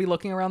just going to be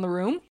looking around the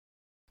room?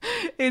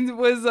 It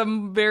was a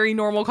very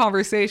normal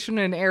conversation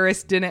and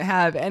Airris didn't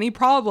have any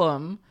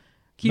problem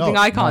keeping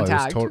eye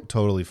contact. No, it was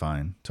totally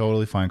fine.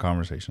 Totally fine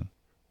conversation.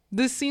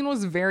 This scene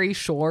was very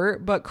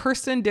short, but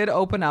Kirsten did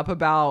open up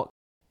about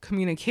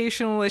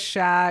communication with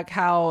Shaq,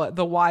 how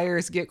the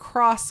wires get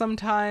crossed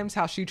sometimes,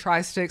 how she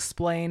tries to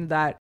explain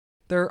that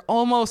they're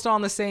almost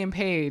on the same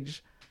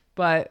page,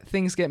 but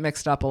things get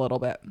mixed up a little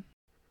bit.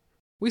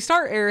 We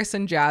start Airris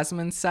and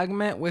Jasmine's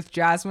segment with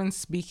Jasmine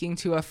speaking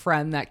to a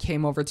friend that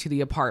came over to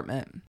the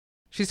apartment.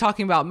 She's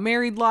talking about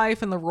married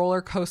life and the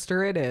roller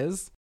coaster it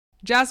is.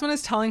 Jasmine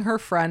is telling her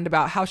friend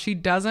about how she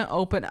doesn't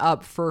open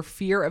up for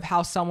fear of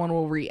how someone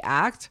will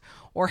react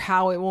or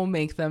how it will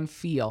make them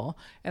feel.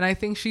 And I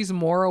think she's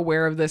more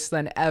aware of this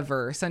than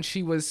ever since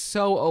she was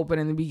so open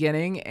in the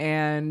beginning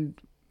and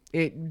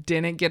it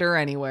didn't get her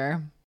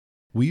anywhere.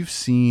 We've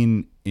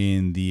seen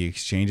in the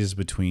exchanges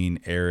between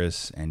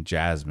Airris and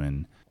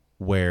Jasmine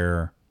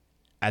where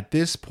at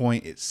this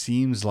point it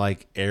seems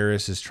like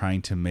Airris is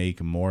trying to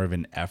make more of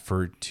an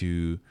effort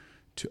to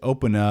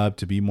open up,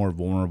 to be more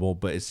vulnerable,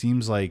 but it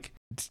seems like,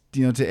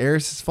 to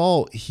Airris's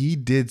fault, he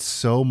did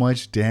so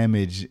much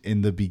damage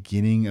in the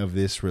beginning of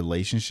this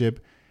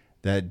relationship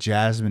that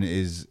Jasmine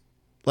is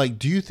like,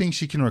 do you think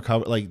she can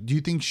recover? Like, do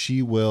you think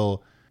she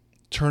will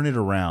turn it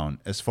around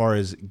as far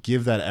as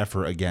give that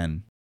effort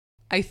again?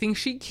 I think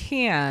she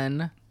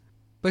can,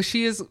 but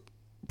she is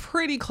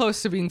pretty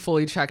close to being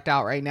fully checked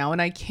out right now. And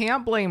I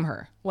can't blame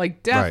her.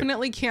 Like,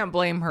 definitely can't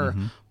blame her.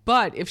 Mm-hmm.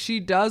 But if she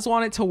does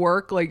want it to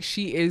work, like,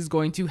 she is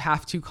going to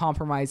have to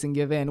compromise and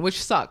give in,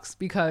 which sucks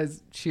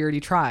because she already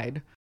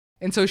tried.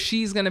 And so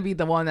she's going to be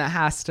the one that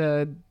has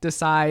to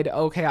decide,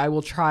 okay, I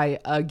will try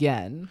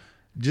again.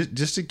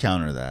 Just to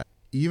counter that,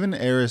 even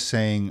Airris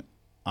saying,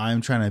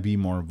 I'm trying to be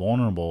more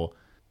vulnerable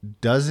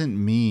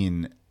doesn't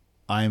mean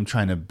I'm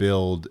trying to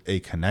build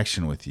a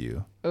connection with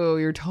you. Oh,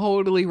 you're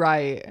totally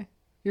right.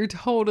 You're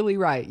totally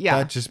right. Yeah.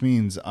 That just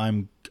means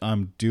I'm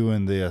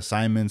doing the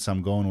assignments.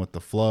 I'm going with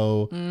the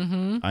flow.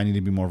 Mm-hmm. I need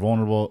to be more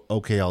vulnerable.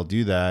 Okay, I'll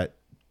do that.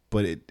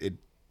 But it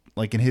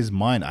like in his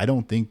mind, I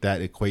don't think that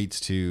equates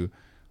to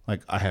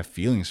like, I have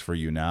feelings for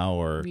you now,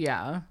 or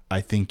yeah, I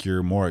think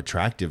you're more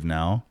attractive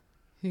now.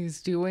 He's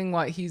doing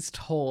what he's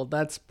told.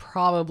 That's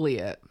probably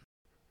it.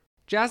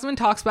 Jasmine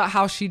talks about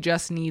how she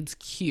just needs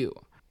cue.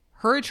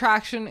 Her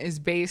attraction is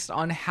based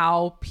on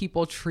how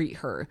people treat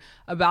her,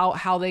 about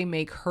how they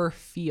make her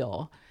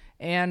feel.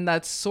 And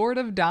that's sort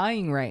of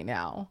dying right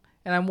now.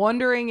 And I'm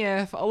wondering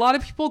if a lot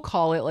of people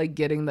call it like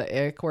getting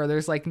the ick, where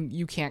there's like,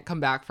 you can't come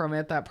back from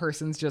it. That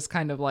person's just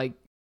kind of like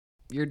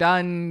you're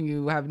done.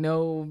 You have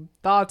no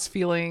thoughts,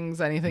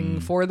 feelings, anything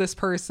for this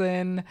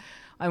person.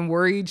 I'm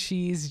worried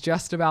she's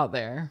just about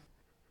there.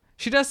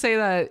 She does say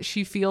that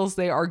she feels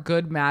they are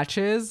good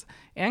matches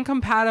and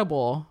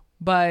compatible,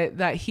 but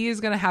that he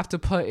is going to have to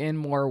put in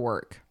more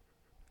work.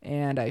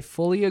 And I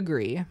fully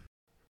agree.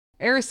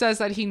 Airris says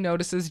that he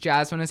notices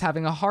Jasmine is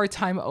having a hard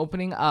time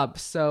opening up,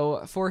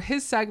 so for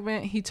his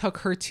segment, he took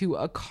her to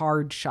a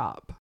card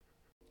shop.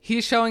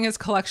 He's showing his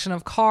collection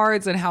of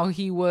cards and how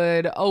he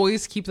would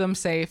always keep them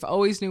safe,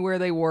 always knew where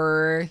they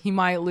were. He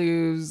might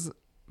lose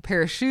a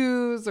pair of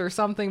shoes or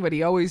something, but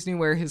he always knew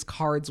where his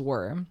cards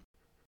were.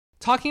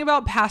 Talking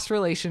about past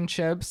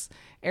relationships,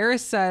 Airris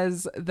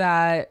says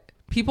that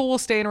people will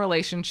stay in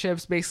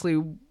relationships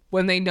basically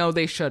when they know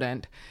they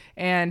shouldn't.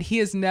 And he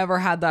has never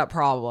had that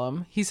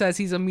problem. He says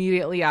he's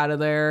immediately out of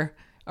there,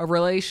 a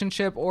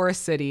relationship or a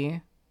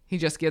city. He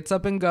just gets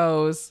up and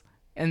goes,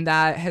 and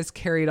that has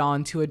carried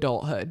on to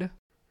adulthood.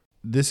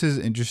 This is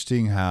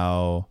interesting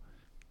how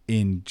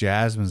in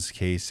Jasmine's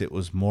case, it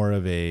was more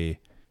of it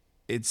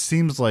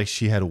seems like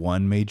she had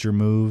one major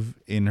move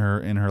in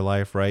her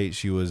life, right?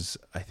 She was,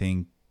 I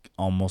think,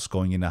 almost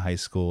going into high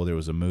school. There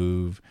was a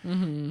move.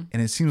 And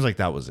it seems like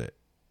that was it.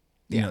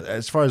 You know,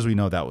 as far as we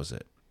know, that was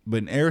it. But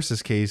in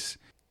Airris's case,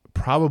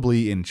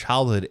 probably in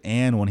childhood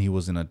and when he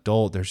was an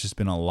adult, there's just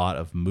been a lot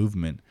of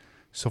movement.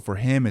 So for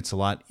him, it's a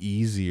lot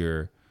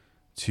easier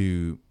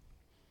to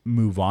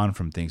move on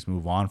from things,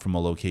 move on from a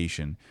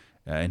location.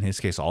 In his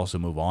case, also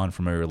move on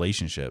from a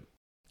relationship.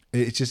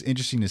 It's just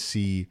interesting to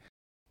see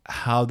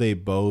how they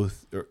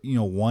both,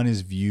 one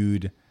is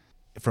viewed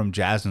from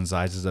Jasmine's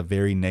eyes as a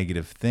very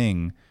negative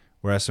thing.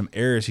 Whereas from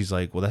Airris, he's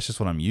like, well, that's just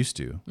what I'm used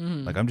to.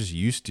 Like, I'm just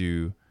used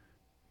to,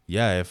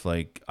 if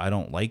like I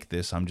don't like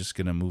this, I'm just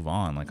gonna move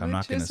on. Like, I'm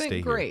not gonna stay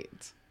here.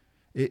 Great.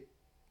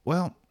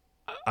 Well,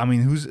 I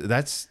mean,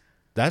 that's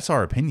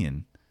our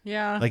opinion.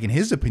 Yeah. Like, in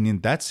his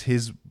opinion, that's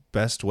his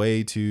best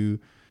way to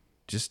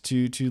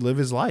live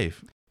his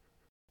life.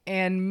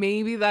 And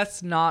maybe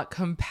that's not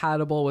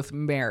compatible with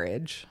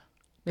marriage.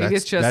 Maybe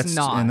it's just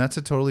not. And that's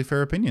a totally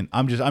fair opinion.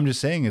 I'm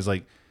just saying is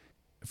like,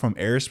 from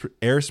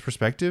Airris'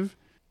 perspective,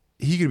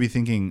 he could be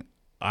thinking,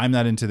 I'm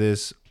not into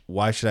this.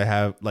 Why should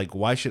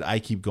I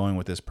keep going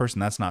with this person?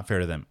 That's not fair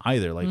to them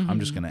either. Like, I'm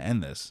just going to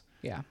end this.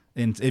 Yeah.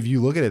 And if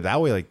you look at it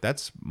that way, like,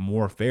 that's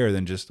more fair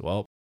than just,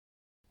 well,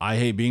 I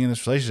hate being in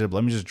this relationship.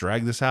 Let me just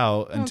drag this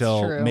out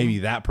until maybe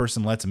that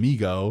person lets me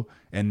go.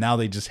 And now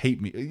they just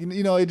hate me.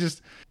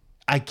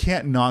 I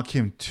can't knock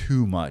him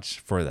too much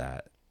for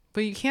that.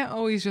 But you can't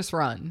always just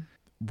run.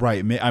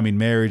 Right. I mean,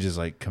 marriage is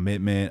like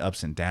commitment,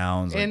 ups and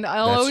downs. And like,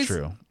 I'll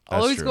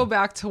always go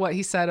back to what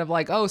he said of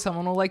like, oh,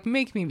 someone will like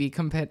make me be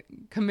committed,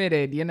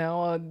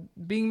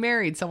 being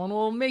married. Someone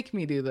will make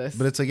me do this.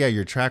 But it's like,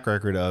 your track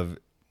record of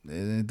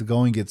the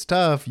going gets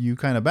tough, you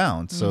kind of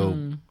bounce.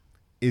 So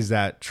is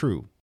that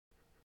true?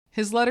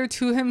 His letter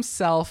to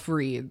himself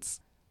reads,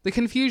 "The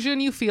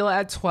confusion you feel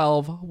at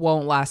 12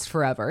 won't last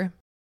forever.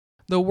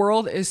 The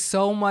world is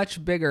so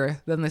much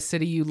bigger than the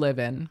city you live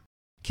in.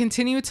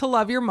 Continue to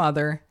love your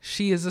mother.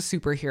 She is a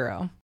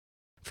superhero.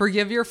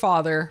 Forgive your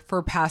father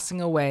for passing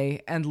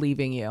away and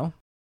leaving you.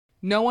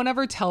 No one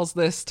ever tells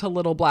this to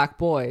little black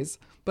boys,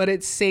 but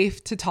it's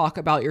safe to talk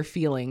about your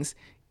feelings,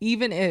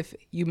 even if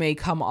you may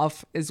come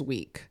off as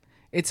weak.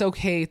 It's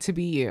okay to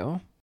be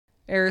you."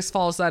 Airris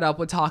follows that up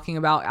with talking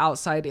about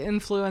outside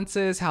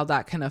influences, how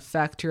that can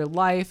affect your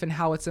life, and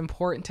how it's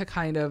important to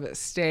kind of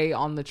stay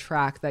on the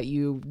track that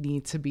you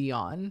need to be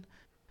on.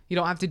 You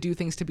don't have to do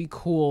things to be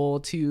cool,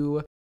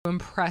 to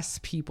impress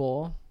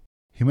people.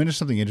 He mentioned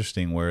something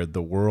interesting where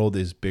the world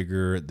is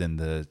bigger than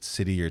the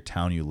city or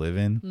town you live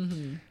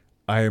in.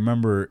 I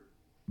remember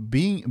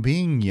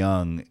being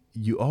young,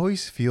 you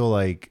always feel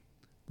like,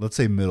 let's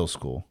say middle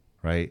school,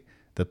 right?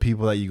 The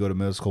people that you go to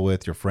middle school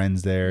with, your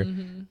friends there,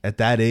 at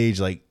that age,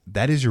 like,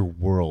 that is your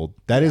world.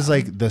 That is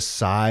like the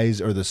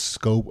size or the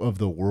scope of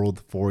the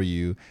world for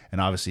you. And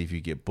obviously, if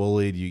you get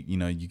bullied,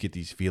 you get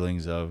these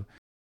feelings of,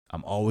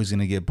 I'm always going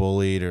to get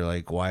bullied, or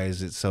like, why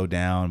is it so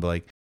down? But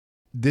like,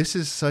 this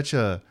is such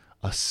a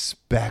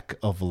speck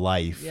of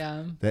life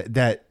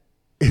that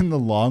in the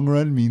long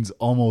run means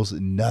almost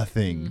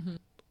nothing,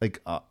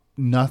 like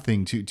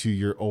nothing to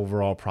your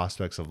overall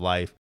prospects of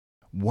life.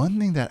 One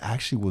thing that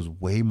actually was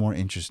way more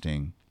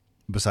interesting,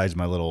 besides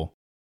my little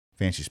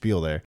fancy spiel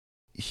there,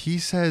 he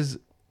says,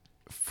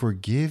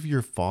 forgive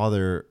your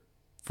father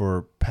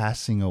for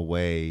passing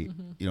away,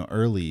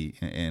 early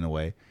in a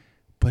way,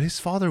 but his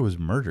father was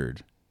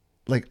murdered.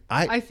 Like,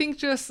 I think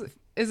just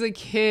as a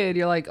kid,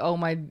 you're like, oh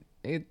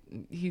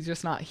he's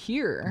just not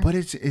here. But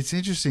it's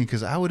interesting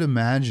because I would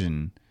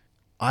imagine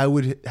I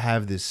would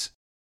have this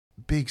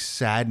big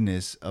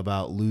sadness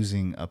about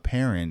losing a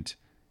parent,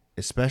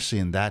 especially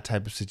in that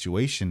type of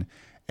situation.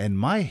 And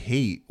my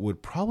hate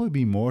would probably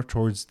be more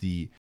towards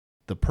the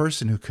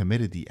person who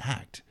committed the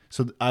act.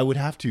 So I would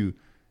have to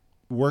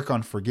work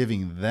on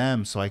forgiving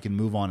them so I can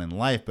move on in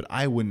life, but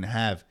I wouldn't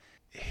have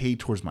hate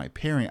towards my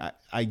parent.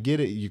 I get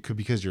it. You could,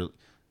 because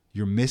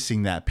you're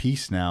missing that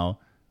piece now,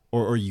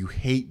 or you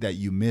hate that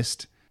you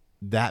missed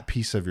that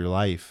piece of your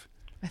life.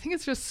 I think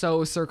it's just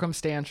so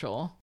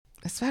circumstantial,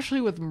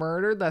 especially with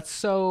murder. That's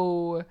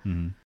so...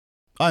 Mm-hmm.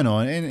 I know.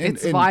 And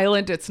it's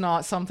violent. It's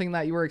not something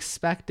that you were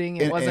expecting.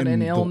 It wasn't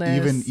an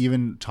illness.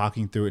 Even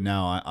talking through it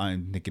now,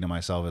 I'm thinking to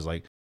myself as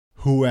like,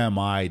 who am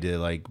I to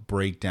like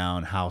break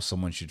down how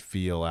someone should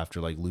feel after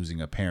like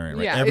losing a parent?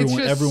 Right? Yeah,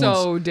 everyone's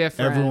so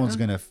different. Everyone's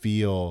going to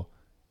feel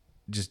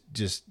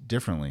just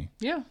differently.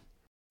 Yeah.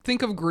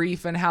 Think of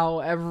grief and how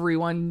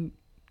everyone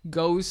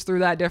goes through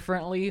that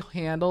differently,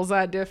 handles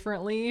that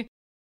differently.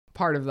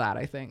 Part of that,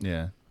 I think.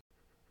 Yeah.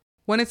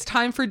 When it's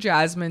time for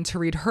Jasmine to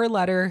read her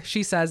letter,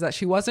 she says that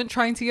she wasn't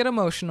trying to get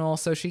emotional,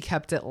 so she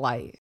kept it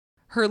light.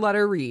 Her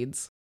letter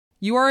reads,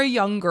 "You are a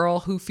young girl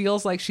who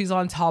feels like she's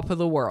on top of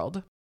the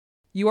world.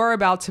 You are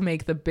about to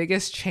make the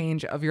biggest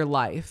change of your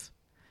life.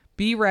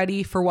 Be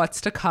ready for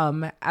what's to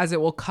come, as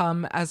it will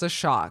come as a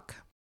shock.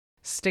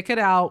 Stick it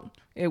out.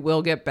 It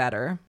will get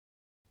better.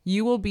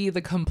 You will be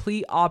the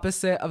complete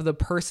opposite of the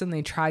person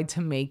they tried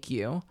to make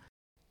you.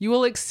 You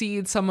will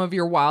exceed some of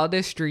your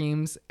wildest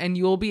dreams, and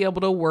you will be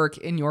able to work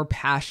in your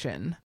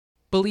passion.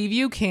 Believe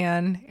you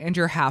can, and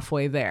you're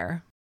halfway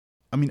there."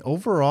 I mean,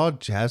 overall,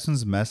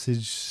 Jasmine's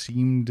message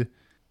seemed,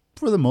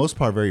 for the most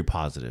part, very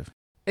positive.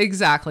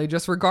 Exactly.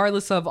 Just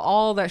regardless of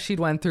all that she'd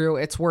went through,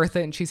 it's worth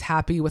it, and she's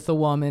happy with the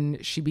woman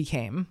she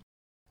became.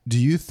 Do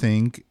you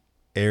think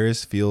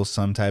Airris feels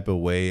some type of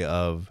way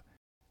of...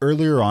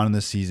 Earlier on in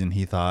the season,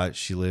 he thought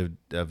she lived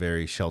a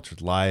very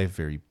sheltered life,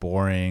 very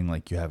boring,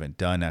 like you haven't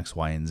done X,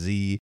 Y, and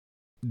Z.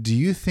 Do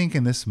you think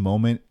in this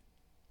moment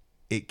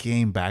it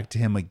came back to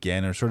him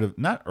again, or sort of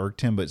not irked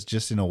him, but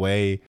just in a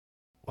way,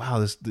 wow,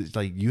 this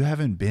like you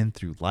haven't been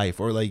through life,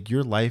 or like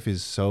your life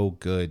is so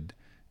good.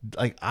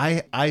 Like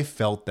I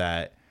felt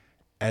that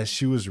as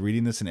she was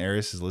reading this and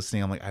Airris is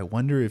listening. I'm like, I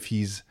wonder if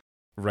he's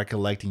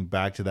recollecting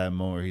back to that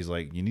moment where he's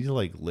like, you need to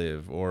like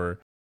live, or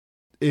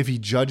if he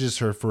judges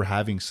her for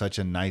having such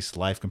a nice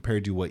life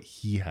compared to what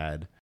he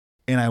had.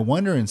 And I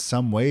wonder in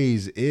some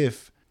ways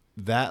if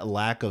that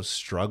lack of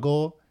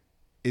struggle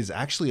is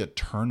actually a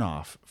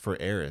turnoff for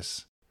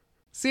Airris.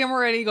 See, I'm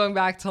already going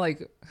back to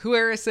like who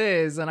Airris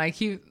is.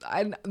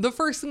 And the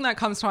first thing that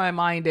comes to my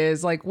mind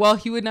is like, well,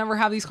 he would never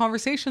have these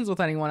conversations with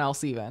anyone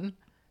else even.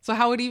 So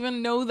how would he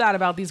even know that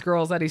about these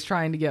girls that he's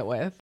trying to get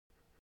with?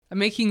 I'm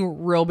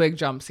making real big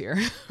jumps here.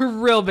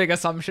 Real big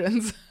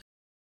assumptions.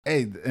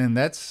 Hey, and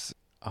that's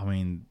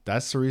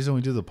the reason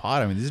we do the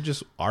pod. I mean, these are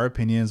just our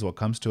opinions, what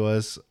comes to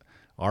us,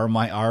 our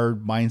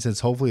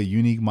mindsets, hopefully a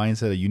unique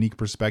mindset, a unique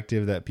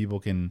perspective that people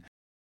can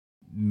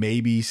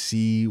maybe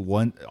see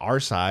our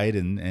side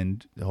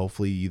and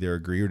hopefully either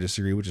agree or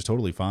disagree, which is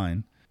totally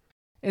fine.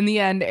 In the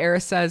end,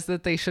 Airris says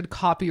that they should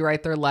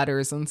copyright their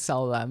letters and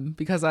sell them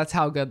because that's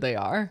how good they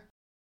are.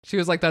 She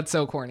was like, that's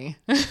so corny.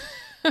 It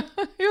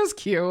was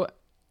cute.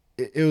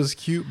 It was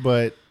cute,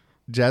 but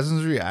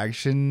Jasmine's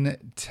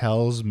reaction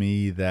tells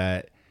me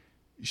that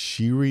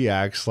she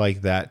reacts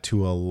like that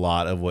to a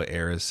lot of what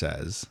Airris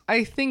says.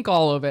 I think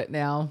all of it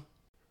now.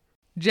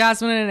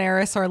 Jasmine and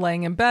Airris are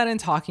laying in bed and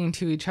talking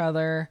to each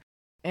other.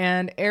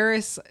 And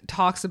Airris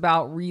talks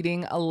about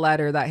reading a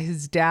letter that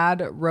his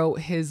dad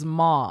wrote his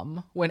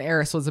mom when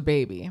Airris was a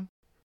baby.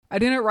 I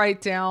didn't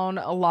write down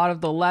a lot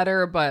of the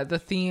letter, but the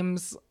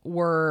themes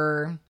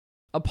were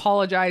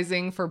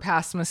apologizing for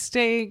past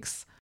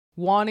mistakes,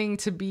 wanting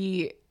to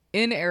be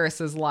in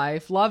Airris's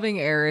life, loving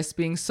Airris,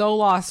 being so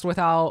lost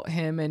without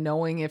him and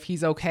knowing if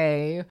he's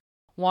okay,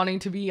 wanting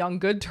to be on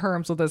good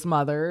terms with his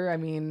mother. I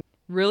mean,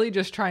 really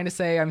just trying to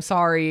say, I'm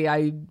sorry,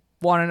 I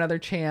want another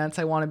chance,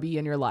 I want to be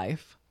in your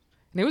life.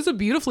 And it was a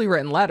beautifully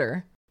written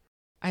letter.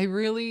 I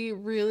really,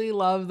 really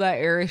love that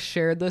Airris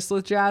shared this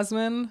with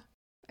Jasmine.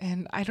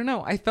 And I don't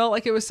know, I felt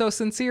like it was so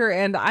sincere.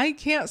 And I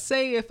can't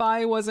say if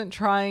I wasn't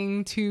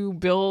trying to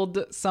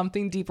build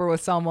something deeper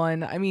with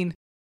someone. I mean,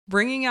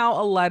 bringing out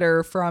a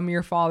letter from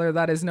your father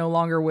that is no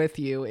longer with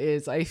you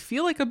is, I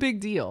feel like, a big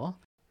deal.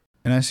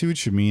 And I see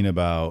what you mean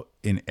about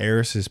in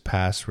Airris's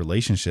past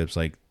relationships,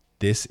 like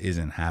this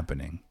isn't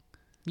happening.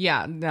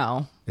 Yeah,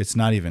 no. It's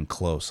not even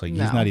close. Like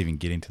he's not even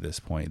getting to this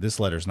point. This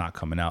letter's not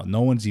coming out.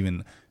 No one's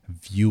even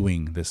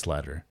viewing this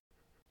letter.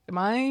 Am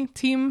I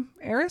team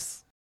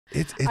Airris?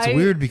 It's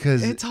weird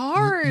because it's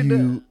hard.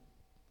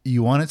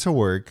 You want it to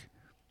work.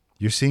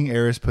 You're seeing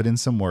Airris put in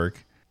some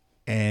work.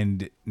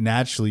 And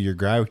naturally, you're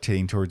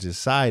gravitating towards his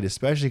side,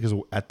 especially because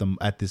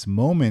at this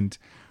moment,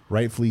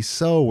 rightfully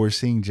so, we're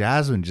seeing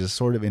Jasmine just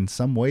sort of in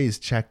some ways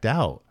checked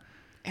out.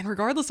 And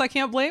regardless, I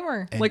can't blame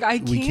her. And like I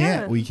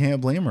can't. We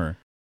can't blame her.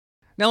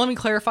 Now, let me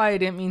clarify. I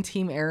didn't mean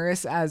team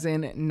Airris as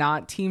in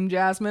not team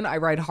Jasmine. I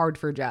ride hard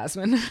for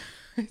Jasmine.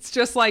 It's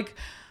just like,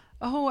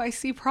 oh, I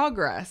see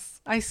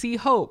progress. I see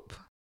hope.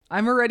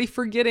 I'm already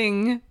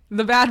forgetting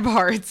the bad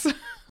parts.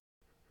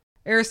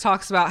 Airris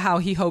talks about how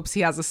he hopes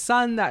he has a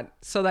son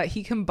so that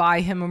he can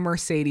buy him a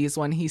Mercedes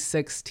when he's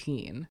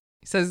 16.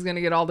 He says he's going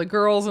to get all the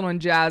girls, and when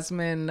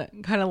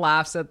Jasmine kind of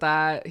laughs at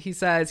that, he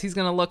says he's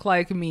going to look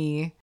like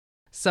me.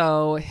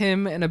 So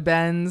him in a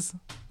Benz,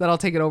 that'll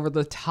take it over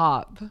the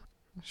top.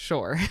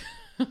 Sure.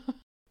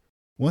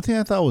 One thing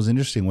I thought was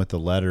interesting with the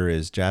letter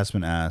is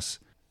Jasmine asks,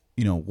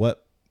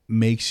 what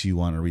makes you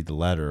want to read the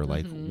letter?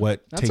 Like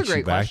what That's takes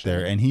you back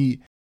there? And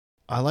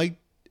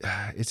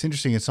it's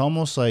interesting. It's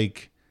almost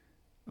like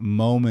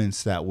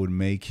moments that would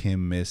make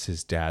him miss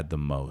his dad the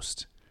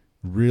most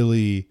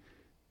really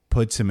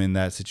puts him in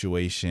that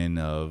situation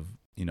of,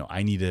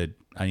 I need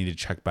to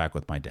check back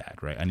with my dad,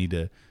 right? I need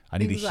to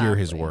hear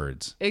his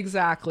words.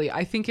 Exactly.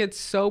 I think it's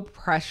so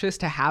precious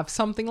to have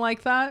something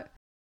like that,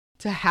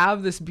 to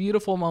have this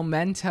beautiful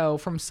memento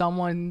from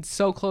someone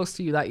so close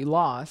to you that you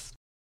lost.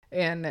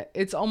 And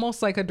it's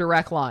almost like a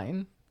direct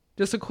line,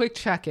 just a quick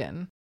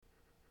check-in.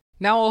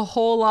 Now a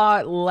whole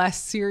lot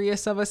less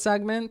serious of a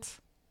segment.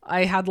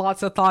 I had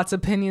lots of thoughts,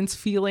 opinions,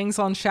 feelings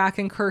on Shaq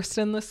and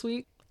Kirsten this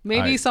week.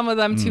 Maybe some of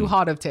them too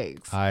hot of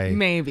takes.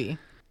 Maybe.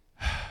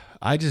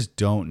 I just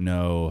don't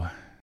know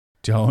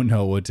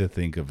what to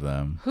think of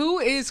them. Who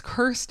is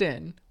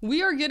Kirsten?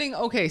 We are getting,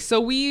 okay,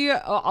 so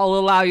I'll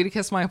allow you to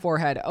kiss my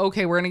forehead.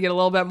 Okay, we're going to get a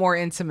little bit more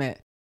intimate.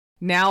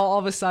 Now, all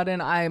of a sudden,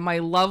 my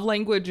love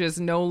language is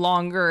no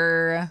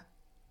longer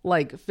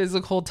like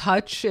physical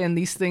touch and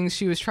these things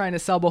she was trying to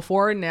sell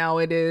before. Now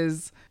it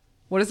is,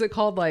 what is it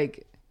called?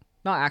 Like,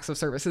 not acts of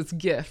service, it's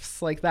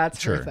gifts. Like,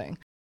 that's her thing.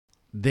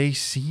 They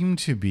seem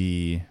to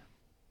be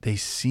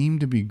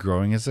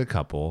growing as a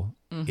couple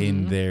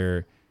in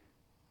their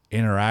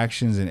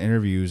interactions and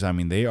interviews. I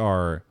mean, they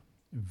are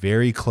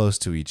very close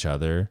to each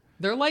other.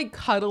 They're like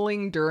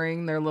cuddling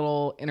during their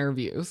little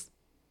interviews.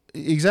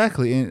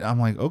 Exactly. And I'm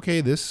like,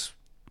 okay, this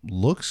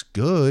looks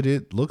good.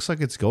 It looks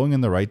like it's going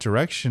in the right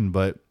direction,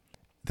 but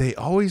they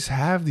always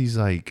have these,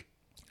 like,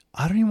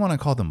 I don't even want to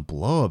call them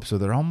blow-ups. So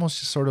they're almost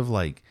just sort of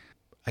like,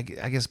 I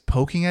guess,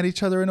 poking at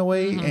each other in a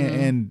way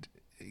and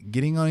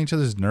getting on each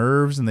other's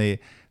nerves. And they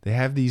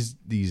have these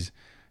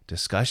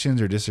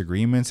discussions or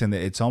disagreements, and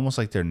it's almost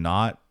like they're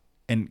not.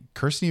 And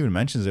Kirsten even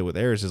mentions it with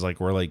Airris, is like,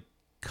 we're like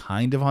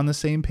kind of on the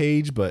same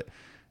page, but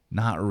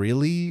not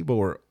really.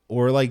 But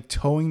we're like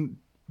towing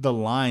the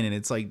line, and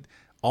it's like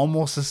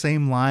almost the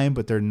same line,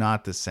 but they're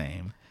not the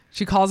same.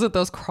 She calls it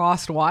those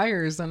crossed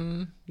wires,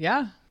 and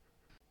yeah.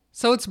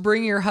 So it's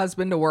bring your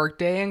husband to work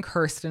day, and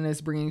Kirsten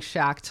is bringing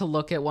Shaq to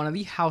look at one of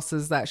the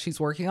houses that she's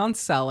working on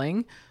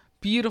selling.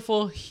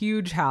 Beautiful,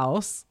 huge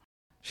house.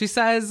 She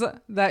says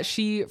that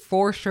she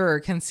for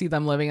sure can see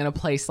them living in a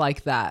place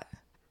like that.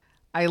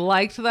 I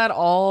liked that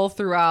all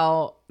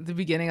throughout the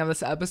beginning of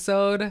this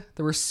episode.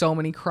 There were so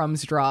many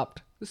crumbs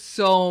dropped,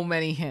 so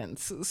many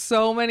hints,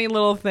 so many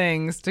little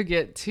things to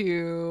get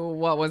to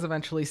what was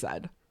eventually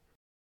said.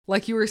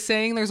 Like you were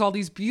saying, there's all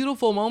these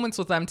beautiful moments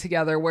with them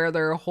together where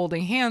they're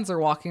holding hands or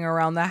walking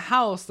around the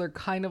house. They're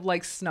kind of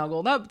like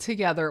snuggled up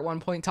together at one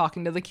point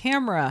talking to the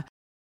camera.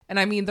 And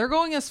I mean, they're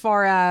going as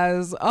far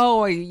as,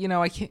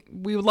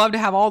 we would love to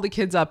have all the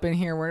kids up in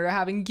here. We're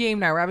having game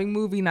night. We're having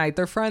movie night.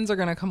 Their friends are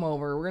going to come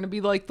over. We're going to be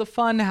like the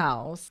fun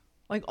house.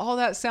 Like, all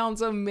that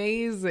sounds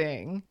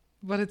amazing.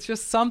 But it's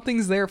just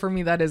something's there for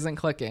me that isn't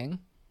clicking.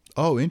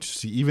 Oh,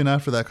 interesting. Even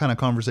after that kind of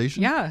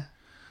conversation? Yeah.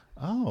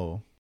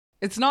 Oh.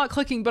 It's not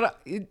clicking, but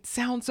it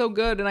sounds so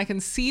good. And I can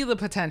see the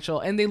potential.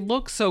 And they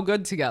look so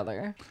good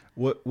together.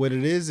 What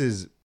it is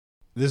this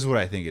is what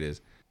I think it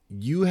is.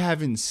 You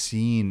haven't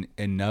seen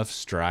enough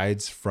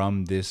strides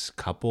from this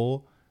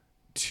couple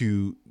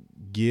to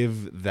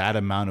give that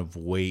amount of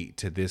weight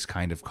to this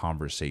kind of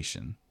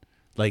conversation.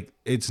 Like,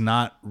 it's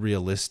not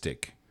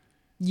realistic.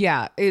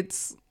 Yeah,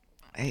 it's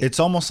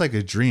almost like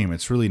a dream.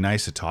 It's really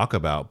nice to talk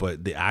about,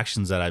 but the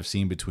actions that I've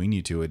seen between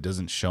you two, it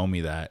doesn't show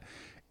me that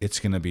it's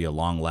going to be a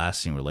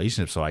long-lasting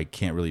relationship, so I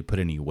can't really put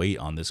any weight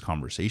on this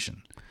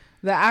conversation.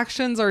 The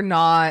actions are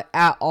not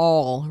at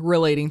all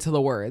relating to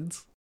the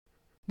words.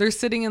 They're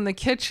sitting in the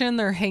kitchen,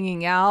 they're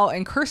hanging out,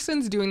 and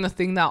Kirsten's doing the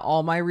thing that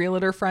all my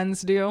realtor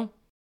friends do.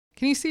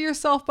 Can you see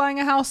yourself buying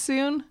a house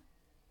soon?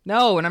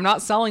 No, and I'm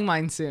not selling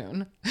mine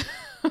soon.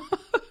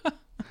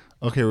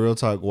 Okay, real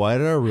talk. Why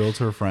did our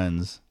realtor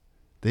friends,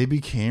 they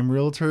became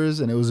realtors,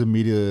 and it was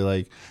immediately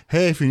like,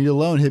 hey, if you need a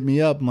loan, hit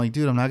me up. I'm like,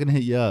 dude, I'm not gonna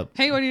hit you up.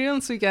 Hey, what are you doing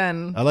this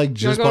weekend? I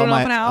just bought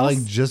my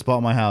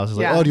house. It's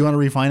like, oh, do you want to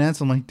refinance?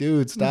 I'm like,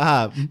 dude,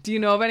 stop. Do you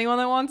know of anyone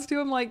that wants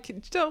to? I'm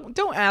like,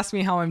 don't ask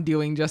me how I'm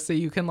doing just so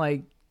you can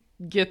like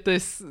get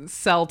this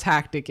sell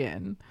tactic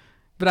in.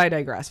 But I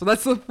digress. But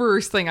that's the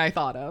first thing I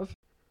thought of.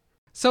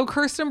 So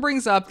Kirsten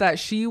brings up that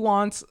she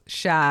wants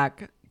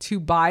Shaq to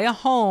buy a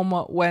home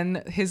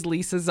when his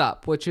lease is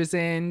up, which is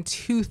in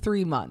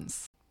 2-3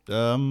 months.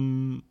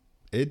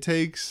 It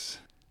takes...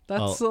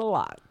 That's a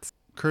lot.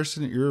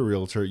 Kirsten, you're a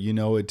realtor. You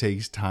know it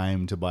takes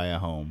time to buy a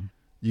home.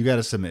 You got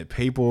to submit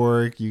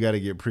paperwork. You got to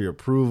get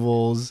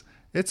pre-approvals.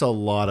 It's a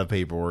lot of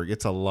paperwork.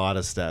 It's a lot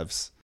of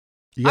steps.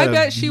 I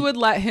bet she would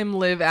let him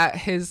live at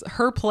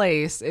her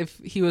place if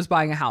he was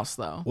buying a house,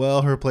 though.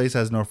 Well, her place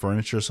has no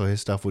furniture, so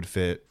his stuff would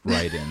fit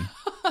right in.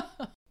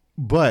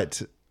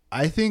 But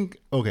I think,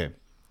 okay,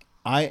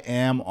 I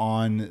am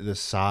on the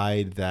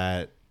side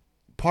that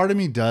part of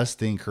me does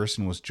think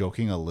Kirsten was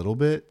joking a little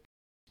bit,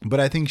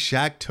 but I think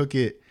Shaq took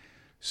it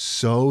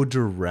so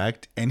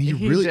direct, and he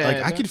really,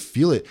 like, I could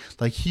feel it.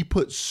 Like, he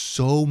put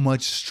so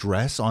much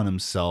stress on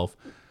himself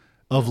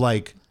of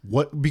like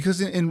what, because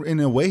in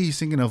a way he's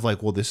thinking of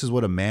like, well, this is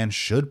what a man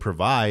should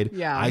provide.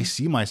 Yeah. I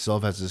see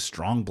myself as a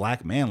strong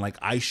black man. Like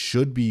I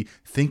should be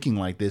thinking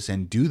like this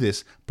and do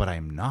this, but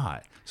I'm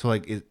not. So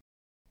like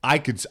I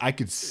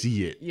could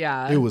see it.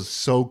 Yeah. It was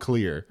so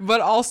clear.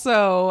 But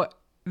also,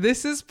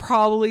 this is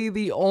probably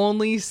the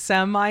only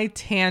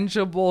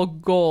semi-tangible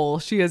goal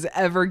she has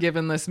ever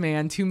given this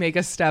man to make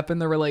a step in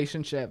the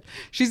relationship.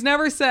 She's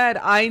never said,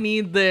 I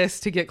need this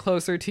to get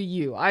closer to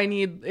you.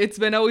 It's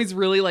been always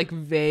really like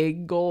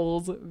vague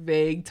goals,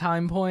 vague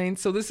time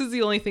points. So this is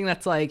the only thing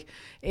that's like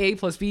A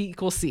plus B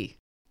equals C.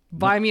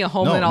 Buy me a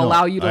home and I'll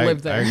allow you to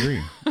live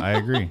there. I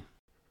agree.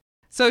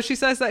 So she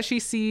says that she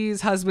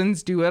sees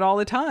husbands do it all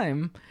the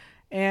time.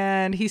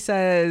 And he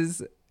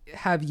says,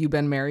 have you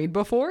been married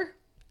before?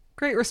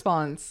 Great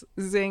response.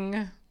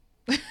 Zing.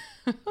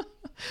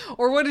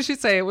 Or what did she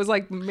say? It was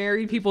like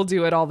married people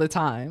do it all the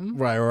time.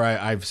 Right.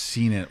 I've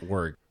seen it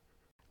work.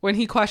 When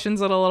he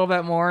questions it a little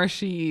bit more,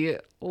 she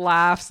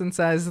laughs and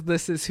says,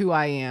 this is who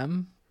I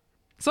am.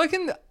 So I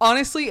can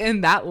honestly,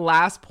 in that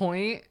last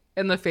point,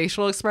 in the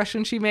facial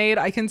expression she made,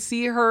 I can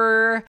see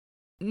her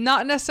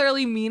not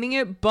necessarily meaning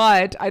it,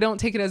 but I don't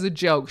take it as a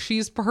joke.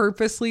 She's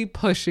purposely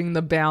pushing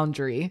the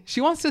boundary.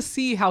 She wants to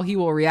see how he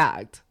will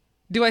react.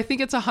 Do I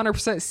think it's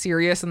 100%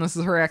 serious and this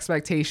is her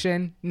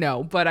expectation?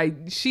 No,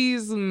 but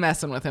she's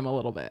messing with him a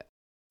little bit.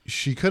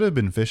 She could have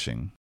been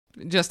fishing.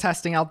 Just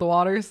testing out the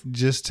waters?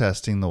 Just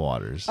testing the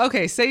waters.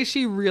 Okay, say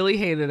she really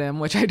hated him,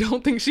 which I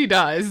don't think she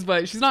does,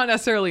 but she's not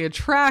necessarily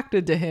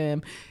attracted to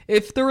him.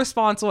 If the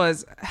response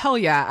was, hell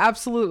yeah,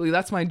 absolutely,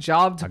 that's my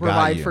job to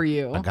provide for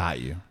you. I got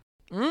you.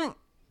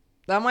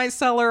 That might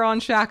sell her on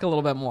Shaq a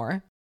little bit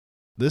more.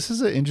 This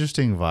is an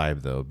interesting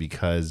vibe, though,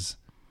 because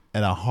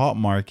at a hot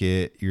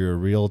market, you're a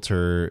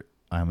realtor.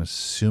 I'm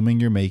assuming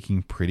you're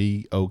making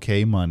pretty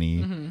okay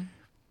money,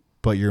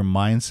 but your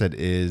mindset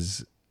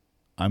is,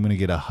 I'm going to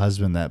get a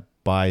husband that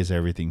buys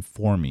everything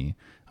for me.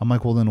 I'm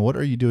like, well, then what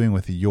are you doing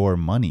with your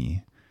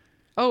money?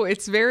 Oh,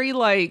 it's very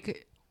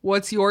like,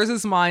 what's yours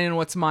is mine and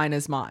what's mine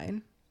is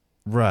mine.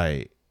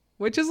 Right.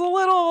 Which is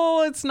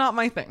it's not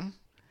my thing.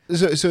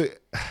 So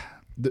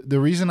the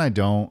reason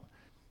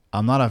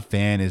I'm not a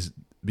fan is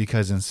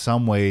because in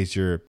some ways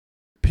you're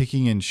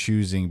picking and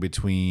choosing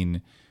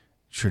between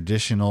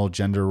traditional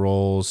gender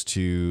roles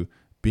to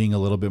being a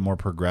little bit more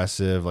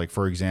progressive. Like,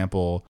 for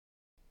example,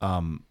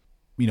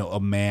 a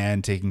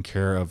man taking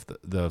care of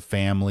the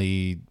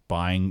family,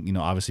 buying,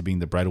 obviously being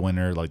the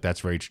breadwinner, like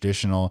that's very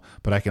traditional.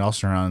 But I can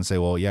also turn around and say,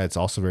 well, yeah, it's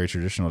also very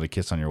traditional to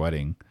kiss on your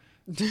wedding.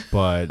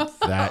 But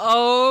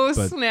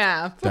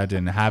snap. That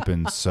didn't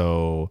happen.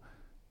 So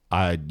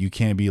you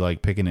can't be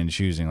like picking and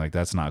choosing. Like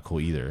that's not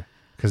cool either.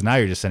 Because now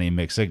you're just sending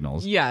mixed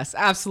signals. Yes,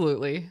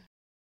 absolutely.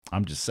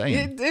 I'm just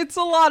saying. It's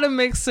a lot of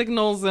mixed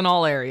signals in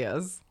all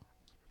areas.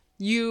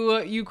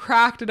 You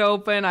cracked it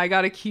open. I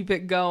got to keep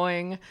it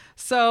going.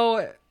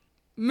 So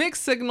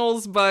mixed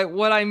signals, but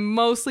what I'm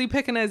mostly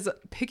picking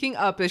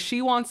up is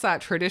she wants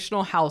that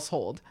traditional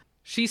household.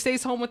 She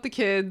stays home with the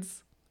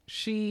kids.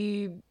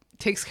 She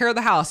takes care of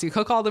the house. You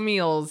cook all the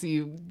meals.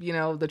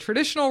 The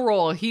traditional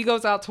role. He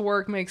goes out to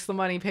work, makes the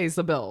money, pays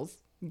the bills,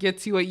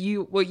 gets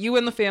you what you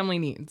and the family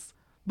needs.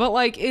 But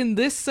like in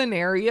this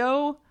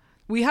scenario,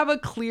 we have a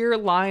clear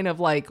line of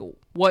like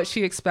what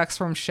she expects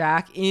from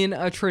Shaq in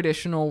a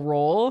traditional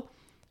role,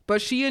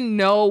 but she in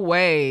no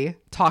way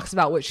talks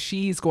about what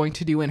she's going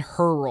to do in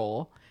her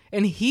role.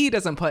 And he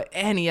doesn't put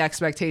any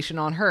expectation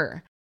on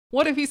her.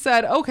 What if he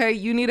said, okay,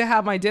 you need to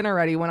have my dinner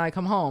ready when I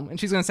come home? And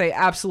she's going to say,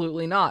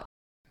 absolutely not.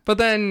 But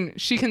then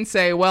she can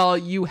say, well,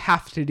 you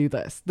have to do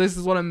this. This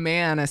is what a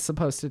man is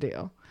supposed to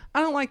do.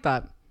 I don't like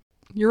that.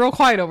 You're real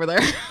quiet over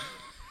there.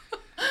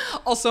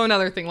 Also,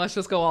 another thing, let's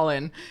just go all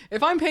in.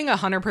 If I'm paying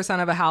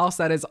 100% of a house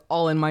that is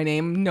all in my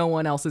name, no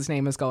one else's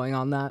name is going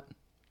on that.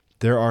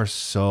 There are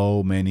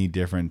so many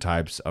different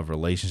types of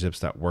relationships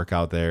that work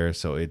out there.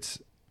 So it's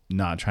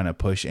not trying to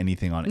push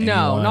anything on anyone.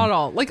 No, not at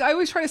all. Like I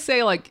always try to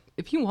say, like,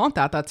 if you want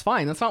that, that's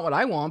fine. That's not what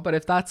I want. But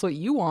if that's what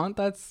you want,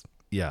 that's...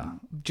 Yeah.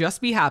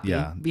 Just be happy.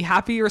 Yeah. Be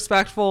happy,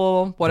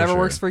 respectful. Whatever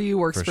works for you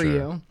works for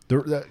you.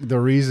 The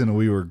reason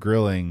we are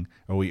grilling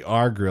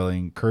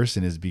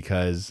Kirsten is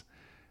because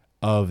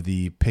of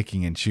the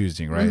picking and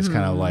choosing, right? It's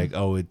kind of like,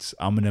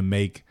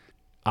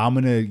 I'm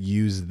going to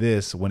use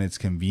this when it's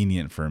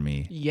convenient for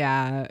me.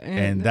 Yeah.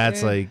 And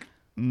that's like,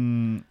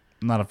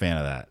 not a fan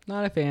of that.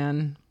 Not a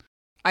fan.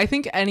 I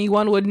think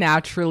anyone would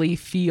naturally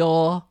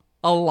feel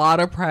a lot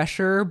of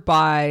pressure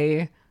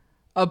by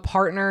a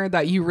partner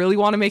that you really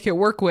want to make it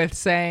work with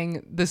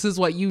saying, this is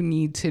what you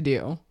need to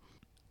do.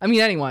 I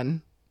mean,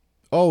 anyone.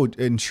 Oh,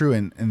 and true.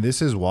 And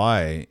this is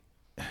why,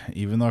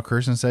 even though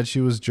Kirsten said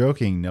she was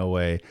joking, no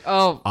way.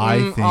 Oh,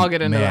 I'll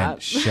get into that.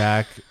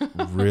 Shaq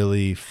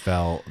really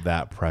felt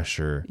that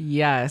pressure.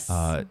 Yes.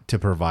 To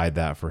provide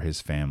that for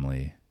his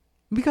family.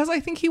 Because I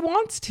think he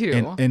wants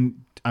to.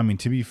 And I mean,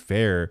 to be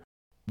fair,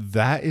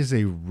 that is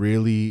a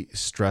really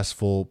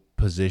stressful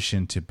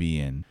position to be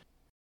in.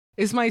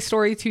 Is my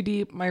story too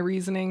deep? My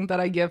reasoning that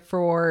I give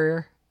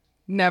for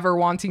never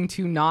wanting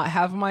to not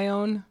have my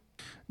own?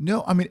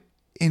 No, I mean,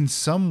 in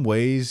some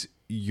ways,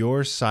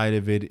 your side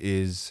of it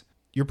is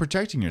you're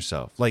protecting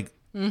yourself. Like,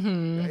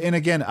 and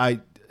again,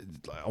 I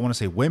want to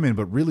say women,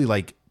 but really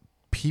like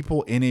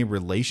people in a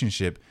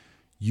relationship,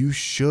 you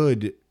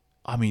should,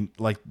 I mean,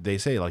 like they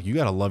say, like you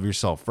got to love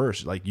yourself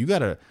first. Like you got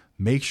to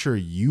make sure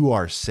you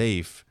are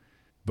safe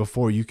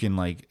before you can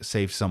like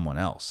save someone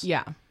else.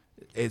 Yeah.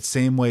 It's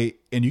same way.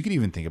 And you can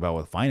even think about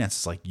with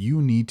finances, like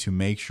you need to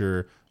make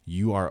sure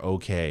you are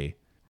okay.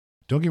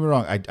 Don't get me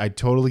wrong. I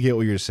totally get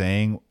what you're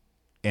saying.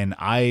 And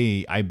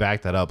I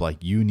back that up.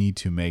 Like you need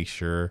to make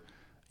sure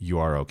you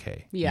are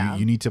okay. Yeah.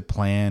 You need to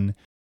plan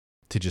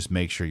to just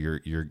make sure you're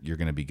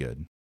going to be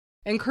good.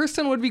 And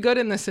Kirsten would be good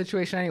in this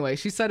situation anyway.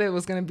 She said it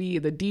was going to be,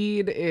 the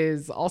deed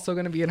is also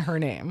going to be in her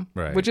name,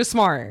 right? Which is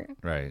smart.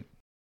 Right.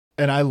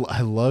 And I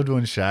loved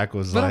when Shaq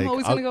was but like, I'm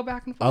always going to go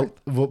back and forth.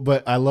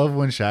 But I love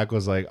when Shaq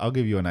was like, I'll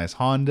give you a nice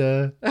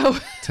Honda,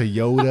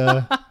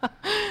 Toyota.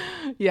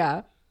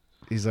 Yeah.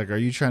 He's like, are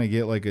you trying to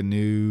get like a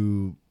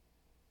new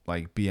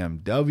like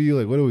BMW?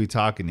 Like, what are we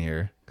talking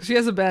here? She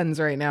has a Benz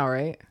right now,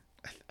 right?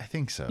 I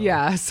think so.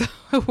 Yeah. So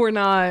we're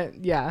not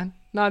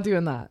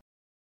doing that.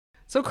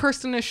 So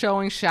Kirsten is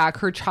showing Shaq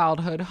her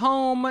childhood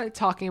home,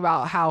 talking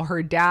about how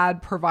her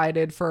dad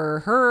provided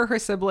for her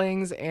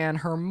siblings, and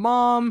her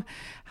mom,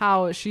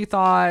 how she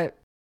thought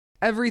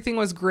everything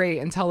was great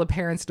until the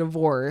parents'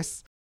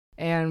 divorce,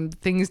 and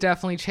things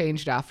definitely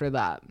changed after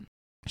that.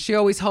 She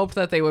always hoped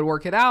that they would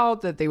work it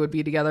out, that they would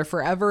be together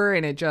forever,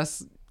 and it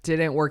just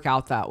didn't work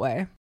out that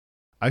way.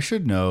 I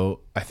should know,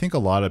 I think a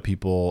lot of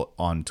people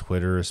on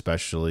Twitter,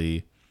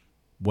 especially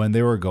when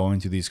they were going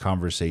through these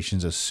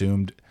conversations,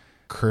 assumed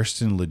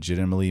Kirsten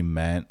legitimately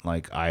meant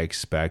like, I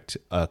expect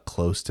a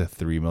close to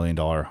 $3 million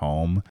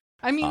home.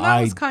 I mean,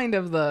 that was kind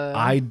of the...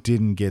 I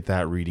didn't get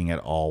that reading at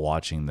all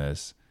watching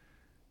this.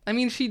 I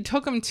mean, she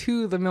took him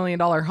to the $1 million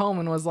home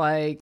and was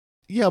like...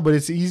 Yeah, but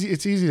it's easy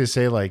to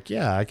say like,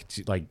 yeah, I could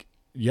see, like,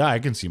 yeah, I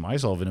can see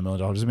myself in $1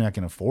 million. Doesn't mean I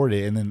can afford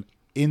it. And then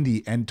in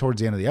the end,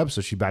 towards the end of the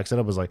episode, she backs it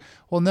up, was like,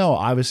 well, no,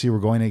 obviously we're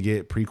going to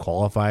get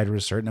pre-qualified with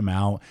a certain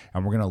amount,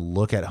 and we're going to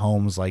look at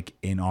homes like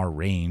in our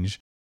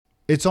range.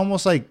 It's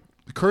almost like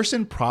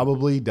Kirsten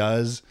probably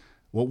does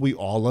what we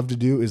all love to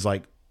do, is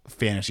like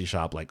fantasy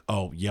shop. Like,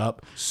 oh,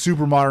 yup,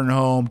 super modern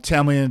home,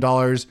 $10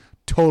 million,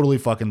 totally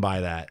fucking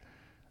buy that.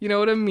 You know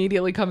what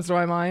immediately comes to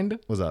my mind?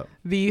 What's up?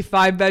 The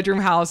 5-bedroom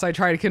house I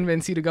tried to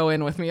convince you to go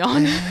in with me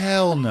on.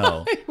 Hell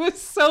no. It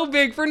was so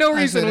big for no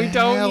reason. We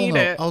don't need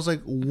it. I was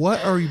like,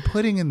 what are you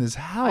putting in this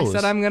house? I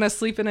said, I'm going to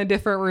sleep in a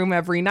different room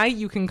every night.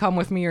 You can come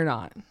with me or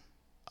not.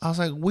 I was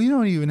like, we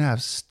don't even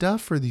have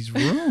stuff for these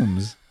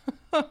rooms.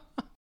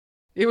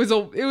 It was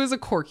a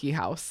quirky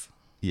house.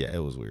 Yeah,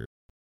 it was weird.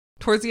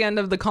 Towards the end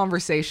of the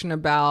conversation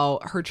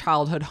about her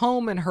childhood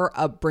home and her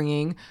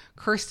upbringing,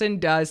 Kirsten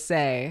does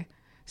say,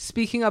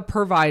 speaking of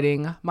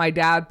providing, my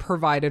dad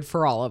provided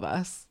for all of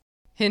us.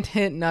 Hint,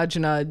 hint, nudge,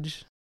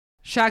 nudge.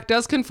 Shaq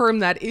does confirm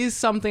that is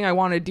something I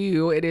want to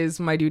do. It is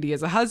my duty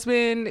as a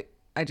husband.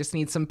 I just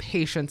need some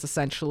patience,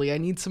 essentially. I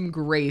need some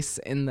grace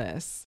in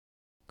this.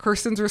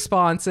 Kirsten's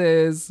response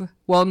is,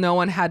 well, no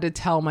one had to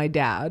tell my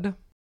dad.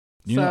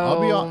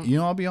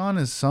 I'll be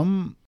honest.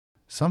 Some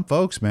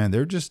folks, man,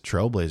 they're just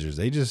trailblazers.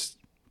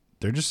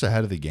 They're just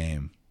ahead of the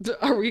game.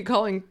 Are we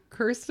calling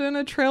Kirsten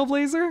a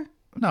trailblazer?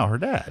 No, her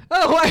dad.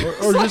 Oh,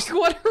 I was like,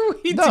 what are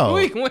we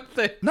doing with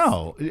it?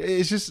 No,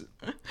 it's just,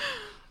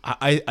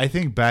 I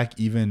think back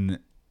even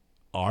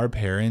our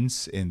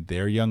parents in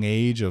their young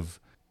age of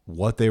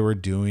what they were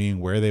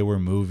doing, where they were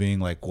moving,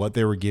 like what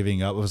they were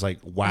giving up. It was like,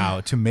 wow,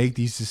 to make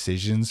these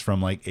decisions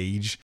from like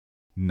age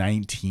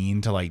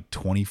 19 to like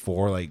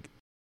 24, like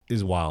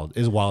is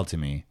wild to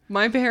me.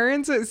 My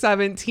parents at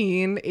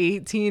 17,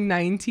 18,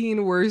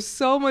 19 were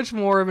so much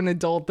more of an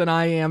adult than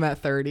I am at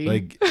 30.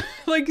 Like,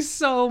 like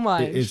so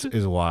much. It's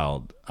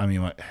wild. I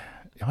mean,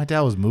 my dad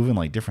was moving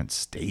like different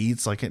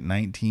states, like at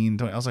 19,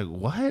 20. I was like,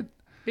 what?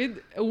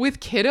 With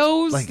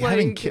kiddos? Like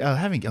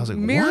having I was like,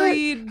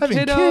 married, what? Having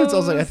kiddos. kids. I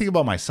was like, I think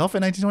about myself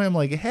at 19, 20. I'm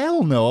like,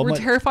 hell no. We're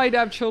terrified to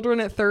have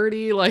children at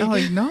 30. Like, I'm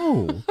like,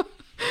 no.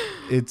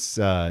 It's,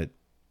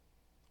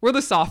 we're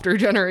the softer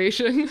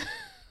generation.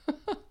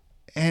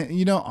 And,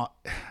 you know,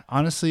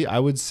 honestly, I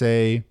would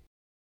say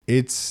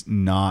it's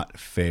not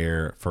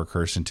fair for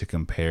Kirsten to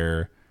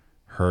compare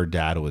her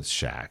dad with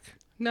Shaq.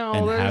 No.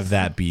 And have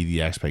that be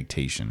the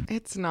expectation.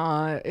 It's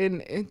not.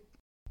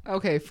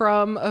 Okay,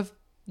 from a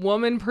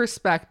woman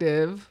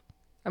perspective,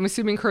 I'm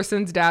assuming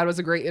Kirsten's dad was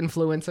a great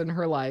influence in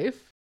her life.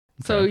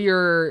 Okay. So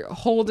you're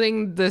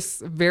holding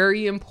this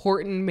very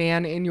important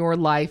man in your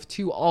life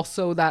to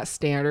also that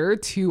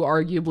standard, to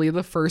arguably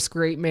the first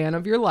great man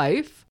of your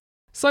life.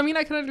 So, I mean,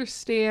 I can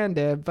understand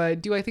it,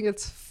 but do I think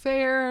it's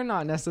fair?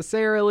 Not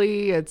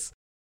necessarily. It's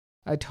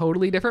a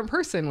totally different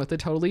person with a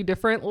totally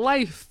different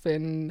life,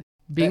 and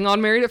being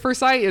on Married at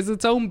First Sight is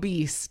its own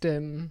beast.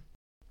 And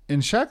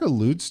Shaq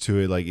alludes to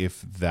it, like,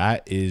 if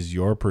that is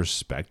your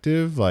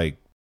perspective, like,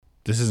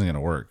 this isn't going to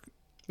work.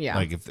 Yeah.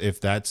 Like, if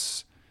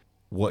that's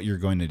what you're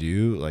going to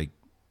do, like,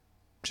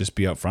 just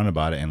be upfront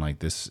about it, and, like,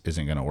 this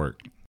isn't going to work.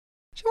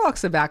 She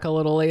walks it back a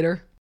little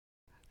later.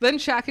 Then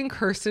Shaq and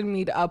Kirsten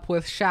meet up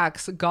with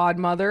Shaq's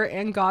godmother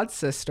and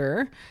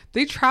godsister.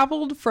 They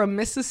traveled from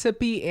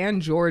Mississippi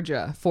and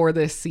Georgia for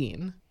this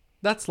scene.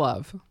 That's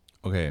love.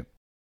 Okay.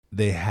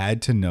 They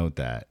had to note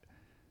that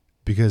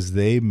because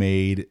they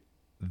made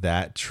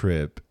that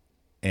trip.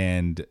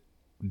 And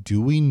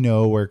do we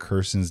know where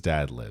Kirsten's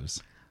dad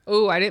lives?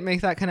 Oh, I didn't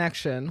make that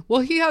connection.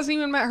 Well, he hasn't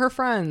even met her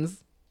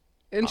friends.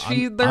 And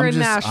they're in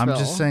Nashville. I'm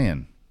just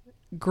saying.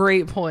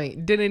 Great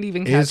point. Didn't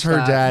even catch that. Is her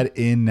dad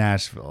in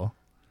Nashville?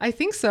 I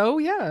think so,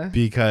 yeah.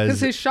 Because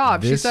his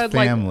shop, this she said,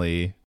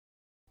 family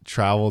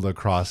traveled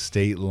across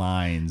state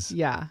lines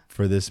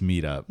for this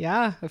meetup.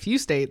 Yeah, a few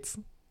states.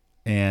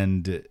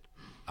 And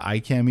I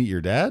can't meet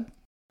your dad?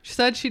 She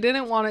said she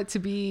didn't want it to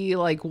be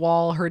like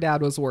while her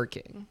dad was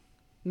working.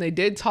 And they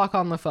did talk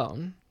on the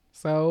phone.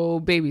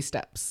 So baby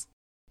steps.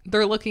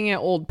 They're looking at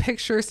old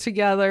pictures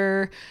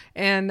together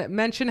and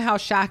mention how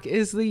Shaq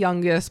is the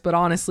youngest, but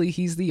honestly,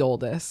 he's the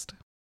oldest.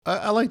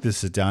 I like this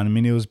sit down. I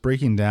mean, it was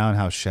breaking down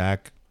how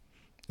Shaq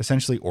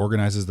essentially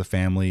organizes the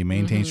family,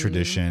 maintains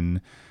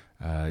tradition,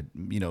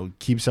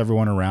 keeps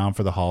everyone around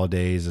for the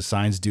holidays,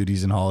 assigns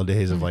duties and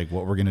holidays of like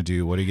what we're going to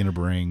do, what are you going to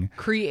bring.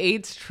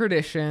 Creates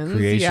traditions.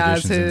 He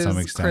has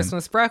his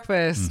Christmas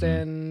breakfast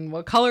and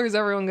what color is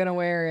everyone going to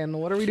wear and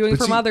what are we doing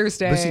for Mother's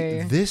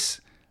Day. But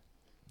see,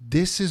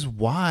 this is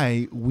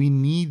why we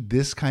need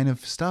this kind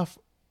of stuff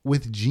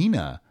with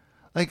Gina.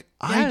 Like,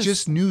 yes. I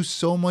just knew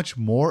so much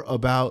more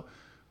about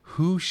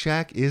who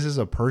Shaq is as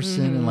a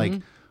person and like,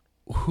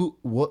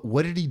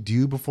 what did he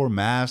do before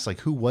maths? Like,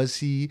 who was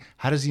he?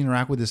 How does he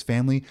interact with his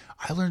family?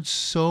 I learned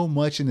so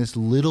much in this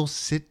little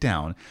sit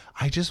down.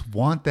 I just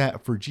want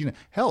that for Gina.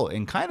 Hell,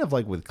 and kind of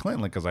like with Clint,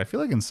 like, because I feel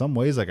like in some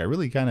ways, like, I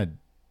really kind of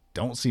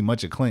don't see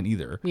much of Clint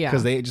either. Yeah.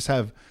 Because they just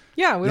have,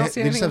 we don't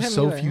see anything. They just have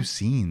so few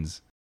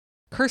scenes.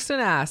 Kirsten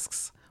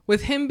asks,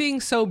 with him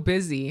being so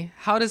busy,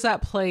 how does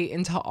that play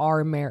into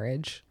our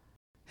marriage?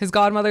 His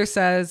godmother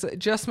says,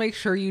 just make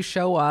sure you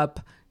show up,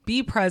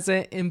 be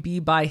present, and be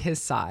by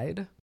his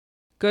side.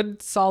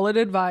 Good, solid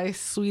advice,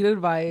 sweet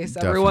advice.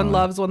 Definitely. Everyone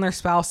loves when their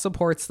spouse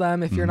supports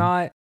them. If you're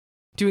not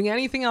doing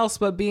anything else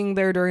but being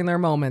there during their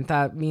moment,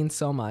 that means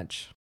so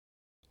much.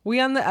 We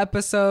end the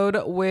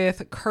episode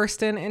with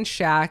Kirsten and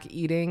Shaq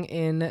eating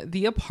in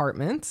the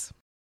apartment.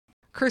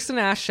 Kirsten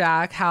asked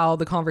Shaq how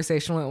the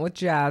conversation went with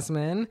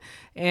Jasmine,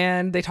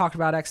 and they talked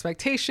about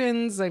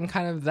expectations and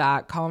kind of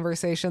that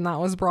conversation that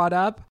was brought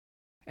up.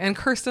 And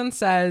Kirsten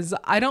says,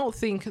 I don't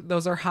think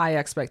those are high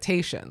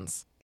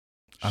expectations.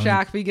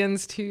 Shaq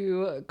begins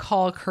to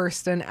call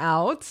Kirsten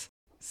out,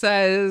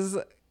 says,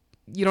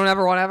 you don't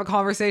ever want to have a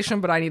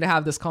conversation, but I need to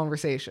have this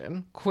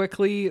conversation.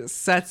 Quickly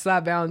sets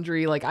that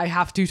boundary, like, I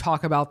have to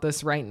talk about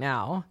this right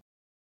now.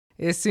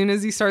 As soon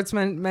as he starts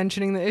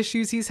mentioning the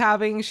issues he's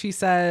having, she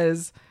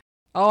says,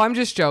 oh, I'm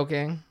just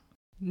joking.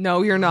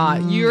 No, you're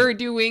not. You're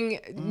doing...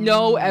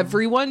 No,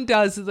 everyone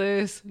does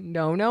this.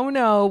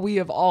 No. We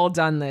have all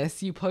done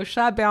this. You push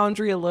that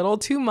boundary a little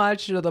too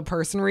much. The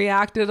person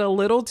reacted a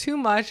little too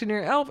much and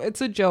you're, it's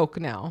a joke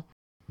now.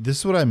 This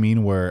is what I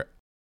mean, where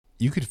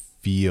you could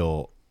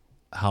feel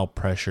how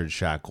pressured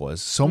Shaq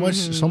was. So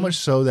much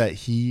so that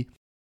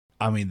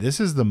this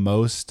is the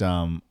most,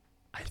 I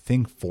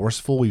think,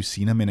 forceful we've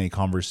seen him in a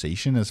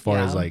conversation as far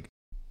as like,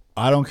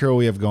 I don't care what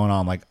we have going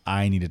on. Like,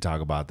 I need to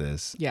talk about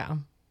this. Yeah.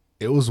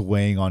 It was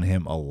weighing on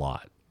him a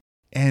lot.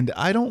 And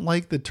I don't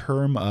like the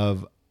term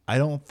of, I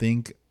don't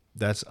think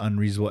that's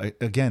unreasonable.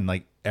 Again,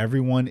 like,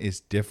 everyone is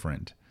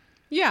different.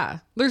 Yeah.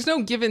 There's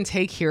no give and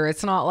take here.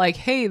 It's not like,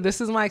 hey,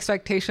 this is my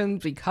expectation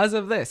because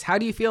of this. How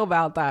do you feel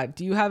about that?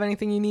 Do you have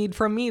anything you need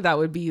from me that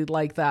would be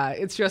like that?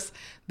 It's just,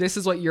 this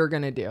is what you're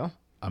going to do.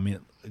 I mean,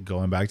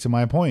 going back to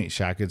my point,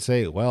 Shaq could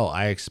say, well,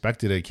 I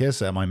expected a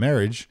kiss at my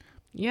marriage.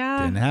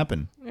 Yeah. Didn't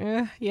happen.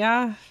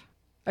 Yeah.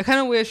 I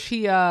kind of wish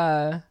he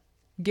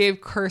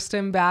gave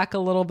Kirsten back a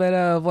little bit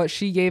of what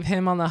she gave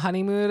him on the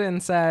honeymoon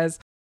and says,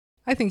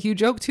 I think you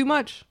joke too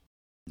much.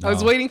 No. I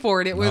was waiting for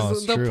it. It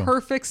was the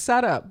perfect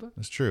setup.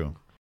 That's true.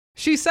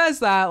 She says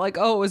that like,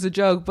 oh, it was a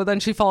joke. But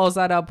then she follows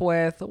that up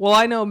with, well,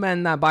 I know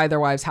men that buy their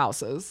wives'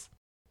 houses.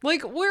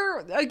 Like,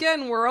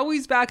 we're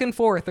always back and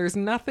forth. There's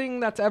nothing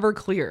that's ever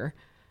clear.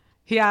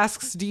 He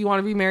asks, do you want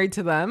to be married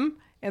to them?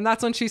 And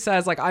that's when she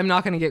says, like, I'm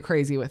not going to get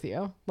crazy with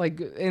you. Like,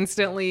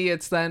 instantly,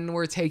 it's then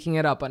we're taking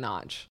it up a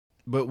notch.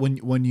 But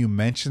when you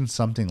mention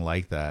something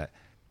like that,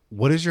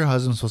 what is your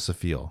husband supposed to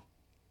feel?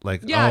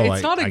 Like,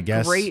 it's not a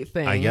great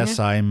thing. I guess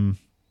I'm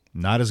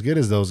not as good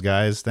as those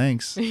guys.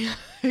 Thanks.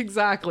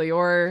 Exactly.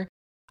 Or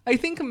I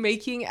think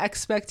making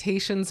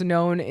expectations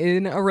known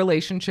in a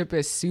relationship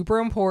is super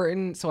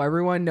important so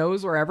everyone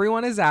knows where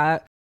everyone is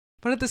at.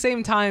 But at the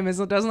same time,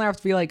 it doesn't have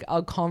to be like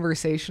a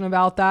conversation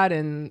about that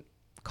and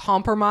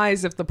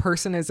compromise if the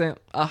person isn't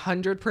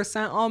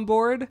 100% on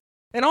board.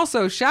 And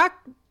also, Shaq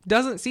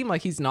doesn't seem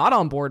like he's not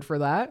on board for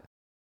that.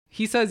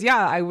 He says,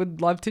 yeah, I would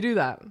love to do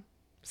that.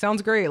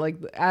 Sounds great. Like,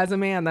 as a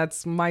man,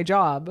 that's my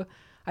job.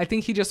 I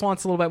think he just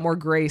wants a little bit more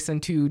grace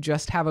and to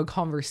just have a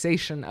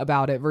conversation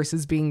about it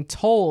versus being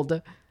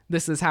told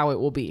this is how it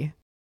will be.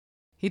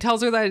 He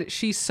tells her that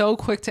she's so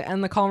quick to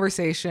end the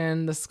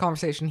conversation, this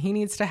conversation he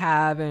needs to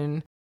have.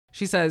 And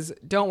she says,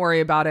 don't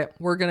worry about it.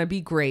 We're going to be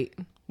great,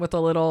 with a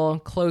little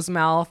closed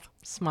mouth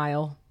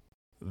smile.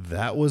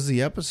 That was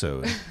the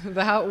episode.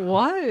 That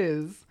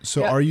was.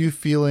 So Are you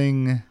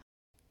feeling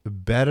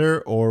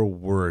better or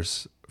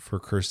worse for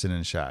Kirsten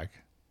and Shaq?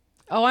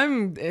 Oh,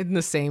 I'm in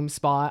the same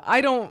spot.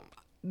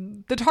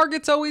 The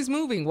target's always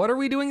moving. What are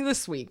we doing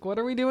this week? What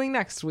are we doing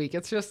next week?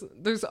 It's just,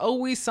 there's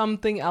always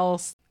something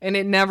else, and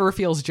it never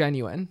feels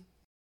genuine.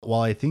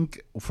 Well, I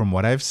think from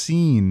what I've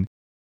seen,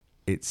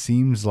 it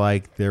seems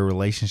like their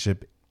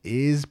relationship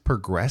is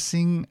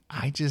progressing.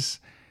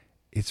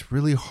 It's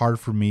really hard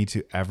for me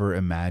to ever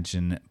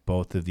imagine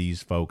both of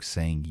these folks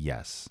saying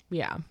yes.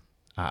 Yeah.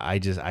 I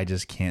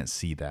just can't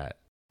see that.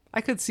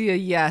 I could see a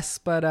yes,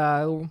 but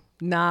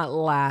not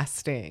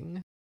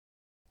lasting.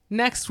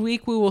 Next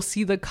week, we will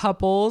see the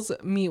couples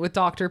meet with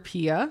Dr.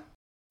 Pia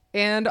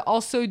and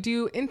also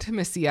do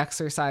intimacy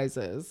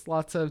exercises.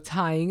 Lots of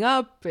tying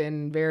up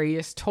and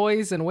various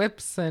toys and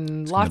whips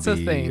and lots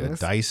of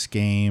things. A dice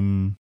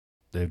game.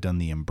 They've done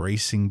the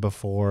embracing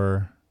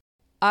before.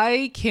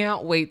 I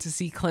can't wait to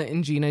see Clint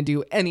and Gina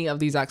do any of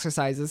these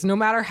exercises, no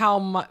matter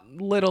how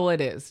little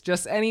it is.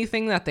 Just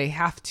anything that they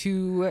have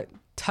to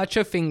touch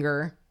a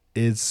finger.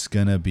 It's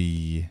going to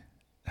be...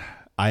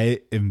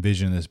 I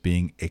envision this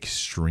being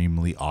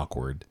extremely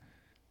awkward.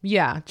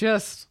 Yeah,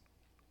 just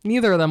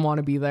neither of them want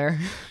to be there.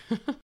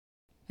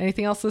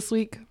 Anything else this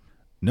week?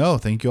 No,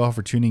 thank you all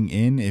for tuning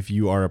in. If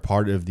you are a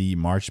part of the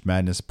March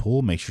Madness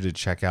pool, make sure to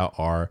check out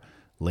our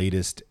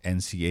latest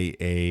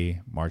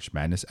NCAA March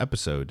Madness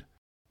episode.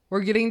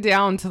 We're getting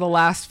down to the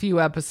last few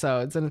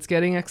episodes and it's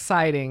getting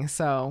exciting.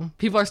 So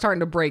people are starting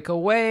to break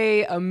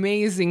away.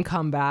 Amazing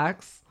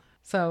comebacks.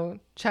 So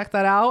check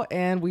that out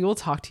and we will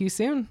talk to you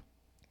soon.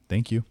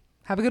 Thank you.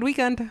 Have a good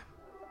weekend.